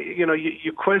 I mean,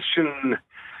 you question...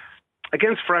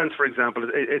 Against France, for example,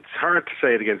 it's hard to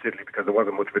say it against Italy because there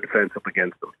wasn't much of a defence up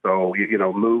against them. So,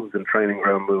 moves and training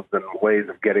ground moves and ways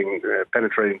of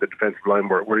penetrating the defensive line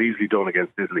were easily done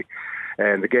against Italy.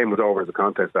 And the game was over as a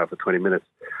contest after 20 minutes.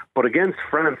 But against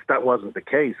France, that wasn't the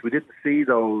case. We didn't see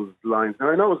those lines. Now,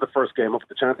 I know it was the first game up at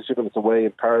the championship and it's away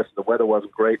in Paris and the weather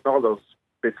wasn't great and all those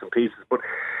bits and pieces. But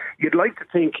you'd like to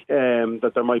think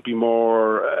that there might be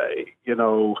more,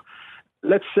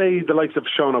 let's say the likes of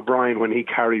Sean O'Brien, when he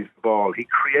carries the ball, he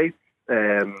creates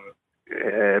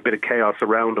a bit of chaos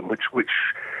around him, which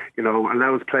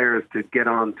allows players to get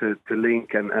on to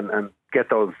link and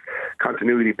get those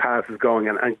continuity passes going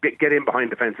and get in behind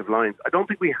defensive lines. I don't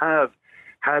think we have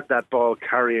had that ball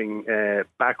carrying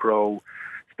back row.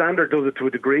 Standard does it to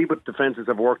a degree, but defences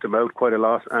have worked him out quite a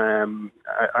lot. And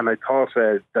I thought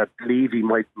that Levy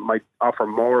might offer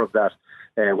more of that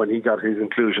when he got his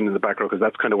inclusion in the back row, because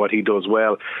that's kind of what he does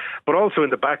well. But also in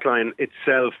the back line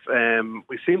itself,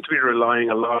 we seem to be relying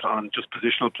a lot on just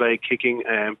positional play, kicking,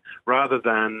 rather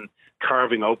than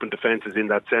carving open defences in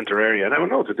that centre area. And I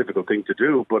know it's a difficult thing to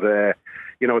do, but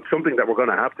it's something that we're going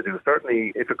to have to do.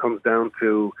 Certainly if it comes down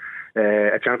to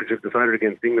a championship decided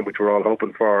against England, which we're all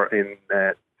hoping for in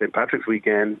St. Patrick's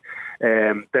weekend,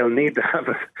 they'll need to have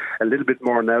a little bit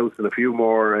more nous and a few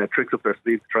more tricks up their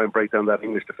sleeves to try and break down that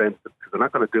English defence, because they're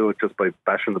not going to do it just by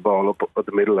bashing the ball up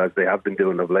the middle as they have been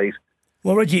doing of late.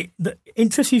 Well, Reggie,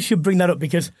 interesting you should bring that up,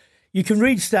 because you can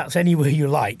read stats anywhere you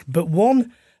like, but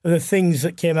one of the things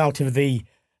that came out of the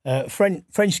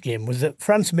French game was that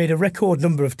France made a record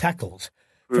number of tackles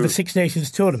for the Six Nations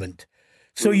tournament.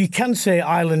 So you can say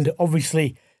Ireland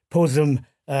obviously posed them,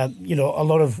 a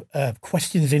lot of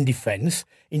questions in defence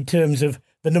in terms of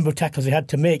the number of tackles they had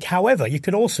to make. However, you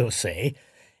can also say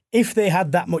if they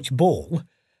had that much ball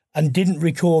and didn't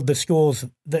record the scores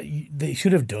that they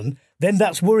should have done, then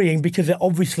that's worrying, because they're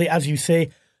obviously, as you say,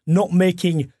 they're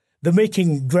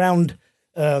making ground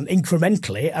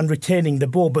incrementally and retaining the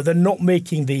ball, but they're not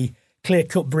making the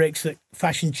clear-cut breaks that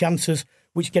fashion chances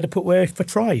which get a put away for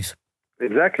tries.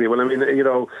 Exactly. Well, I mean,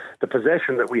 the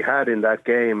possession that we had in that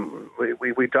game,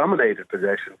 we dominated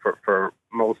possession for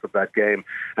most of that game.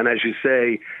 And as you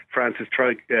say, France's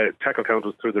tackle count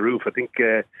was through the roof. I think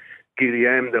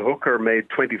Guillaume, the hooker, made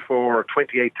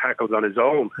 28 tackles on his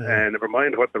own, and never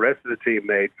mind what the rest of the team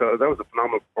made. So that was a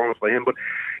phenomenal performance by him. But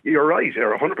you're right,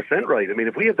 you're 100% right. I mean,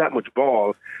 if we had that much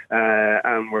ball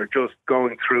and we're just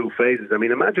going through phases, I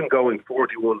mean, imagine going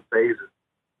 41 phases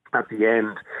at the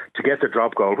end to get the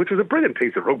drop goal, which was a brilliant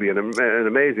piece of rugby and an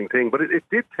amazing thing. But it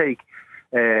did take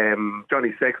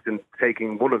Johnny Sexton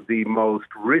taking one of the most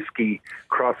risky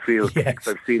crossfield kicks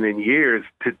I've seen in years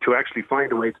to actually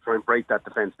find a way to try and break that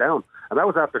defence down. And that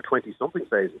was after 20-something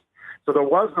phases. So there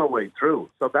was no way through.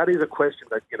 So that is a question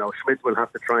that, Schmidt will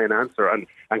have to try and answer and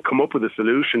come up with a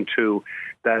solution to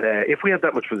that. If we have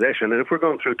that much possession and if we're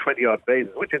going through 20-odd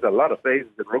phases, which is a lot of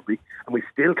phases in rugby, and we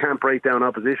still can't break down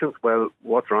oppositions, well,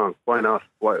 what's wrong? Why not?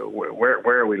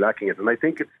 Where are we lacking it? And I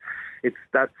think it's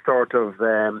that sort of,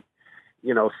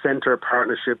 centre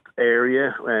partnership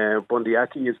area.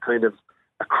 Bundyaki is kind of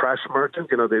a crash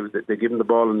merchant. They give him the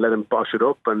ball and let him bosh it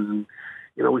up. And,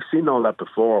 we've seen all that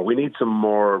before. We need some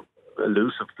more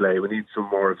elusive play. We need some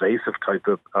more evasive type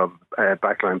of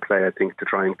backline play, I think, to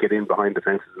try and get in behind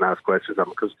defences and ask questions of them,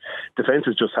 because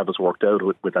defences just have us worked out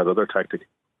with that other tactic.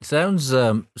 Sounds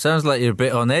like you're a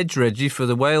bit on edge, Reggie, for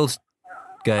the Wales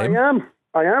game.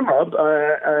 I am, Rob.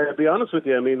 I'll be honest with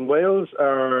you. I mean, Wales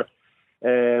are,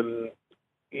 they're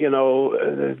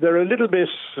a little bit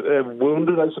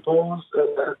wounded, I suppose,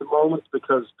 at the moment,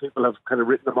 because people have kind of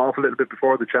written them off a little bit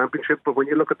before the championship. But when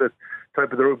you look at the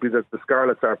type of the rugby that the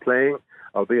Scarlets are playing,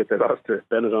 albeit they lost to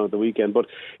Benetton at the weekend, but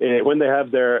when they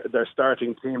have their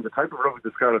starting team, the type of rugby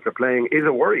the Scarlets are playing is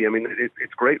a worry. I mean,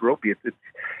 it's great rugby.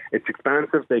 It's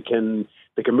expansive. They can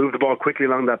move the ball quickly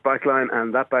along that back line,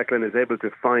 and that back line is able to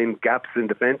find gaps in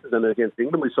defences. And against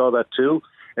England, we saw that too.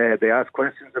 They asked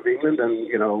questions of England,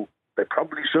 and they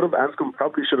probably should have. Anscombe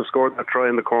probably should have scored that try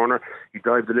in the corner. He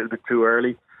dived a little bit too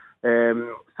early.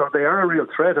 So they are a real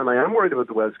threat, and I am worried about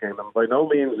the Welsh game. And by no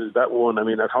means is that one. I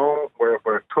mean, at home, we're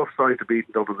a tough side to beat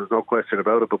in Dublin. There's no question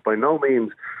about it. But by no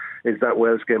means is that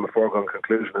Welsh game a foregone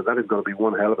conclusion, and that is going to be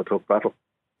one hell of a tough battle.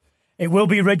 It will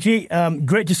be, Reggie.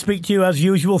 Great to speak to you as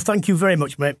usual. Thank you very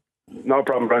much, mate. No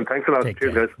problem, Brian. Thanks a lot.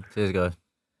 Cheers, guys. Cheers, guys.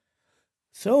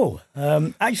 So,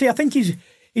 actually, I think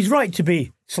he's right to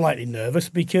be slightly nervous,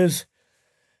 because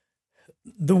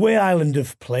the way Ireland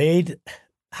have played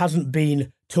hasn't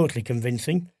been totally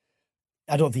convincing.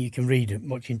 I don't think you can read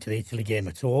much into the Italy game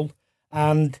at all.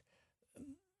 And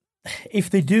if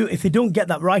they don't get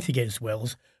that right against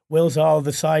Wales, Wales are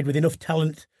the side with enough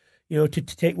talent, to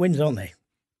take wins, aren't they?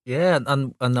 Yeah,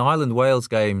 and the Ireland-Wales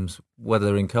games, whether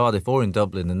they're in Cardiff or in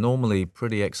Dublin, are normally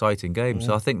pretty exciting games.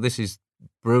 So I think this is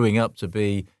brewing up to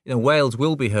be, Wales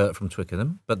will be hurt from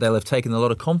Twickenham, but they'll have taken a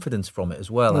lot of confidence from it as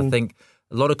well. I think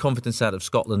a lot of confidence out of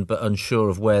Scotland, but unsure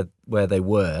of where they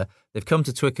were. They've come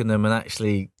to Twickenham and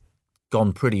actually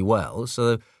gone pretty well,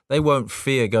 so they won't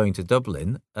fear going to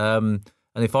Dublin. And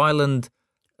if Ireland,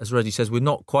 as Reggie says, we're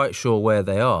not quite sure where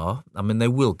they are, I mean, they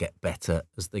will get better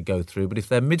as they go through, but if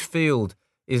their midfield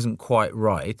isn't quite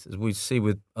right, as we see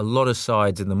with a lot of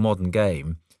sides in the modern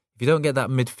game, if you don't get that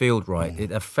midfield right,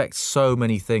 it affects so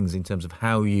many things in terms of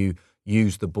how you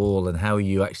use the ball and how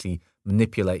you actually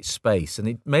manipulate space.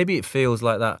 And maybe it feels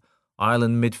like that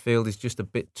Ireland midfield is just a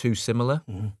bit too similar.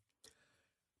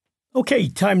 Okay,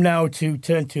 time now to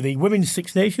turn to the Women's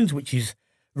Six Nations, which is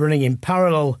running in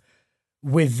parallel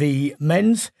with the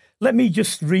men's. Let me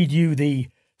just read you the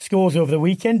scores over the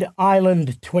weekend.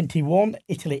 Ireland 21,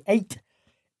 Italy 8,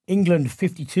 England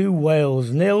 52, Wales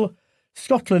 0,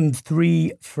 Scotland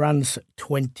 3, France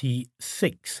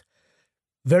 26.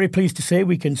 Very pleased to say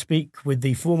we can speak with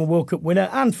the former World Cup winner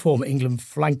and former England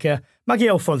flanker, Maggie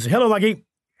Alphonsi. Hello, Maggie.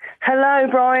 Hello,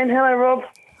 Brian. Hello, Rob.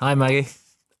 Hi, Maggie.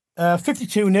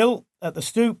 52-0 at the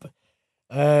Stoop.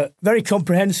 Very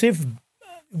comprehensive.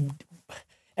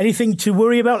 Anything to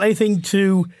worry about? Anything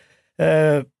to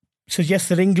suggest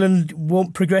that England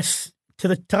won't progress to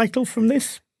the title from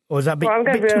this? Or is that a bit too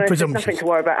presumptuous? There's nothing to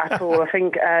worry about at all. I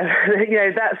think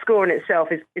that score in itself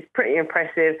is pretty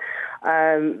impressive.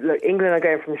 Look, England are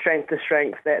going from strength to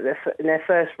strength. In their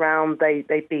first round, they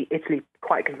beat Italy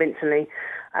quite convincingly.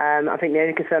 I think the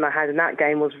only concern I had in that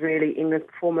game was really England's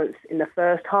performance in the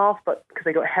first half, but because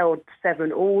they got held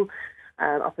 7-all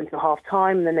 7 up until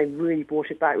half-time, and then they really brought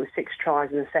it back with 6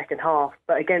 tries in the second half.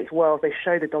 But against Wales, they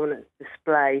showed the dominant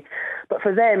display. But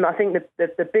for them, I think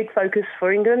the big focus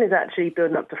for England is actually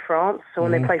building up to France. So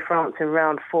when they play France in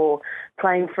round 4,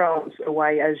 playing France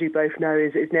away, as you both know,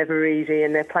 is never easy,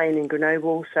 and they're playing in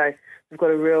Grenoble, so they've got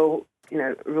a real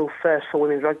thirst for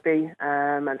women's rugby,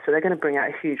 and so they're going to bring out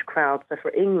a huge crowd. So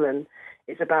for England,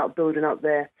 it's about building up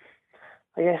their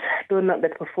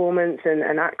performance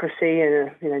and accuracy,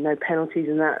 and no penalties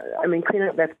and that. I mean, clean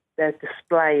up their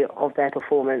display of their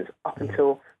performance up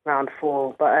until round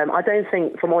 4. But I don't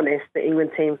think, if I'm honest, the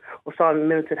England team or Simon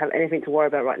Middleton have anything to worry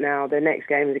about right now. Their next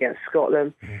game is against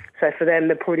Scotland. So for them,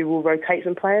 they probably will rotate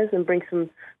some players and bring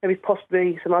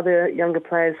possibly some other younger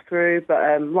players through. But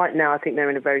right now, I think they're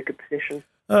in a very good position.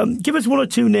 Give us 1 or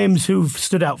 2 names who've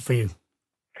stood out for you.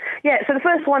 Yeah, so the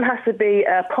first one has to be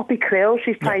Poppy Cleall.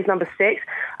 She's played number 6.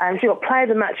 She got player of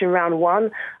the match in round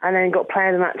 1, and then got player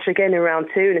of the match again in round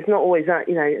 2. And it's not always that,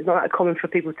 it's not that common for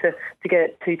people to get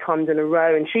it 2 times in a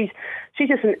row. And she's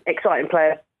just an exciting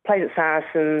player. Plays at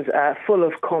Saracens, full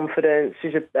of confidence.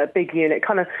 She's a big unit,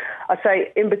 kind of, I'd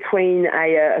say, in between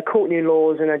a Courtney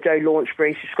Laws and a Jo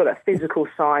Launchbury. She's got that physical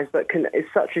size, but is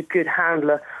such a good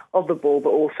handler of the ball, but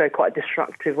also quite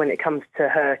destructive when it comes to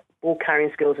her ball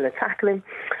carrying skills and her tackling.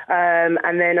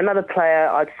 And then another player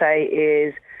I'd say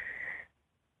is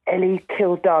Ellie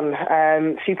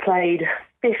Kildunn. She played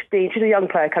 15. She's a young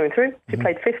player coming through. She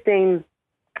played 15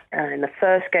 in the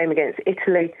first game against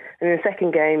Italy, and in the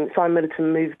second game, Simon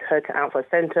Middleton moved her to outside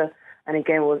centre, and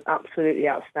again was absolutely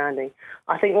outstanding.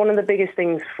 I think one of the biggest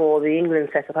things for the England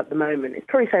setup at the moment is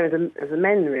probably the same as the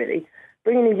men, really,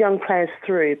 bringing these young players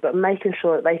through, but making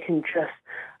sure that they can just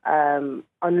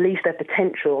unleash their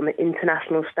potential on the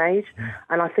international stage.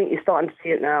 And I think you're starting to see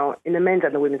it now in the men's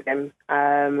and the women's game.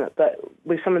 But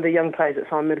with some of the young players that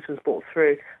Simon Middleton's brought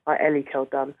through, like Ellie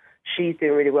Keldon, she's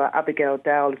doing really well. Abigail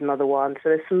Dowell is another one. So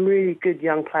there's some really good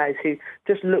young players who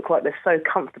just look like they're so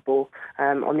comfortable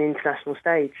on the international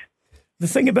stage. The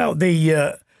thing about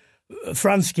the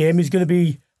France game is going to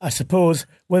be, I suppose,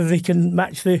 whether they can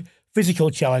match the physical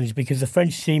challenge, because the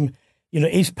French team,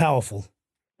 is powerful.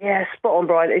 Yeah, spot on,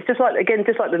 Brian. It's just like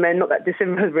the men, not that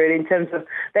dissimilar really, in terms of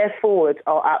their forwards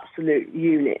are absolute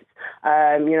units.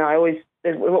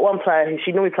 There's one player who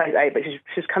she normally plays 8, but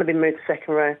she's kind of been moved to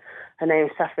second row. Her name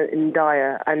is Safa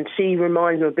Ndaya, and she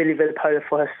reminds me of Billy Villapola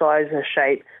for her size, her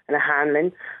shape, and her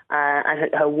handling,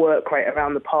 and her work rate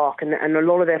around the park. And a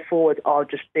lot of their forwards are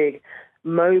just big,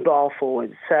 mobile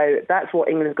forwards. So that's what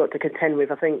England's got to contend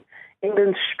with. I think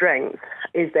England's strength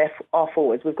is our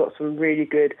forwards. We've got some really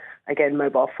good, again,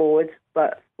 mobile forwards.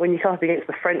 But when you come up against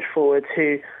the French forwards,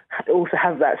 who also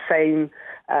have that same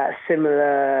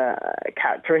similar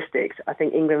characteristics, I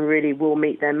think England really will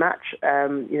meet their match.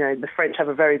 The French have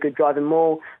a very good driving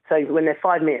maul, so when they're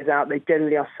 5 metres out, they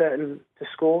generally are certain to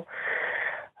score.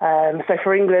 So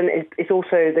for England, it's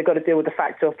also they've got to deal with the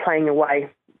factor of playing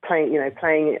away. Playing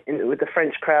with the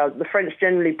French crowd. The French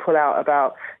generally pull out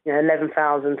about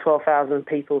 11,000, 12,000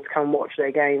 people to come watch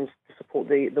their games to support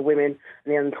the women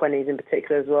and the under-20s in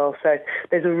particular as well. So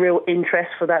there's a real interest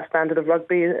for that standard of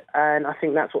rugby, and I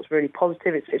think that's what's really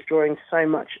positive. It's drawing so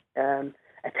much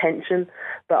attention,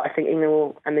 but I think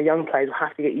England and the young players will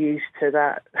have to get used to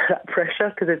that pressure,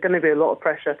 because there's going to be a lot of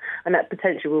pressure, and that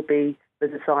potentially will be the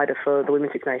decider for the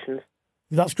Women's Six Nations.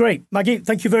 That's great. Maggie,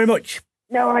 thank you very much.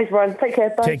 No worries, Brian. Take care.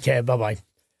 Bye. Take care. Bye-bye.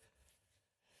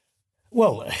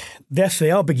 Well, yes, they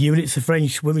are big units, the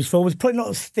French women's forwards. Probably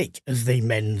not as thick as the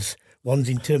men's ones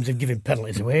in terms of giving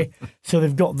penalties away. So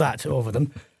they've got that over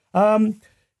them.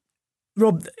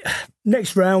 Rob,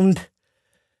 next round,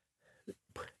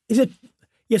 yes,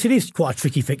 it is quite a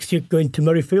tricky fixture going to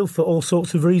Murrayfield for all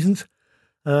sorts of reasons.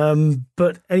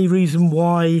 But any reason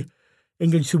why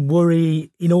England should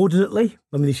worry inordinately?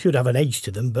 I mean, they should have an edge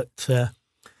to them, but...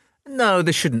 No,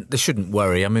 they shouldn't. They shouldn't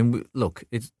worry. I mean, look,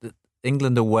 it's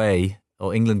England away,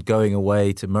 or England going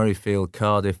away to Murrayfield,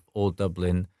 Cardiff, or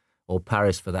Dublin, or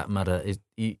Paris for that matter.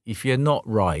 If you're not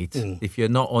right, if you're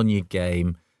not on your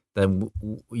game, then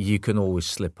you can always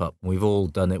slip up. We've all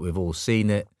done it. We've all seen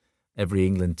it. Every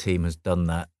England team has done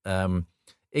that.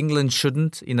 England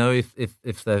shouldn't.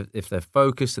 If they're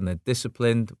focused and they're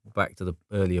disciplined, back to the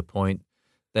earlier point,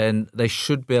 then they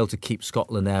should be able to keep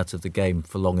Scotland out of the game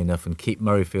for long enough and keep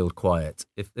Murrayfield quiet.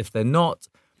 If they're not,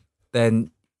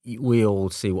 then we all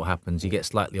see what happens. You get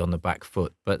slightly on the back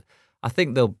foot. But I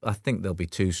think they'll be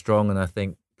too strong, and I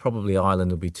think probably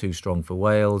Ireland will be too strong for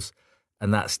Wales,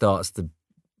 and that starts to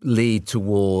lead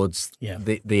towards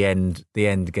the end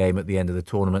game at the end of the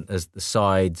tournament, as the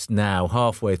sides now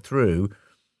halfway through.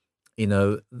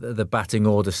 The batting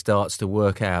order starts to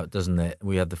work out, doesn't it?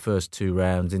 We had the first 2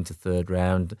 rounds into third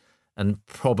round, and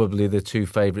probably the 2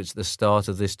 favourites at the start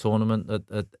of this tournament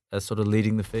are sort of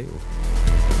leading the field.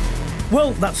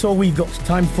 Well, that's all we've got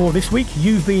time for this week.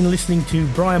 You've been listening to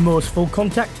Brian Moore's Full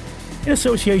Contact in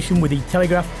association with The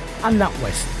Telegraph and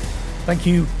NatWest. Thank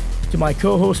you to my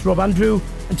co-host Rob Andrew,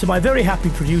 and to my very happy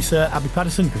producer Abby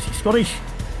Patterson, because she's Scottish.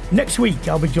 Next week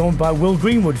I'll be joined by Will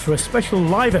Greenwood for a special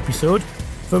live episode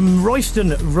from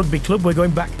Royston Rugby Club. We're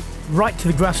going back right to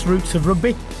the grassroots of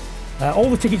rugby. All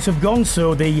the tickets have gone,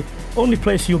 so the only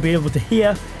place you'll be able to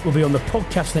hear will be on the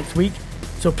podcast next week.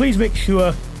 So please make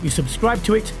sure you subscribe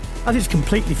to it, as it's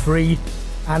completely free,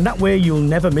 and that way you'll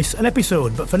never miss an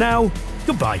episode. But for now,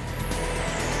 goodbye.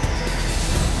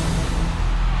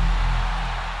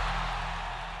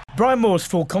 Brian Moore's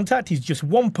Full Contact is just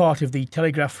one part of the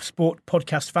Telegraph Sport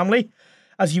podcast family,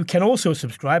 as you can also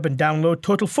subscribe and download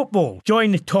Total Football.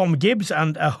 Join Tom Gibbs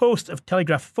and a host of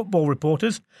Telegraph football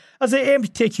reporters as they aim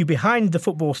to take you behind the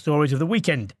football stories of the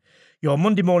weekend. Your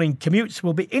Monday morning commutes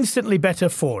will be instantly better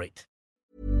for it.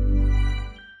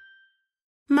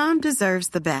 Mom deserves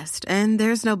the best, and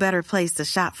there's no better place to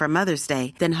shop for Mother's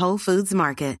Day than Whole Foods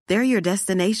Market. They're your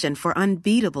destination for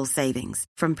unbeatable savings,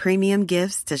 from premium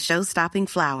gifts to show-stopping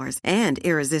flowers and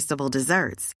irresistible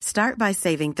desserts. Start by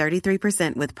saving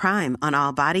 33% with Prime on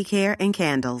all body care and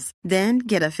candles. Then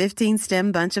get a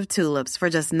 15-stem bunch of tulips for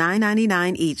just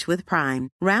 $9.99 each with Prime.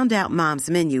 Round out Mom's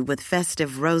menu with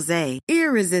festive rosé,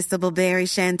 irresistible berry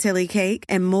chantilly cake,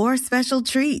 and more special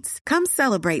treats. Come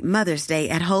celebrate Mother's Day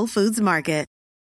at Whole Foods Market.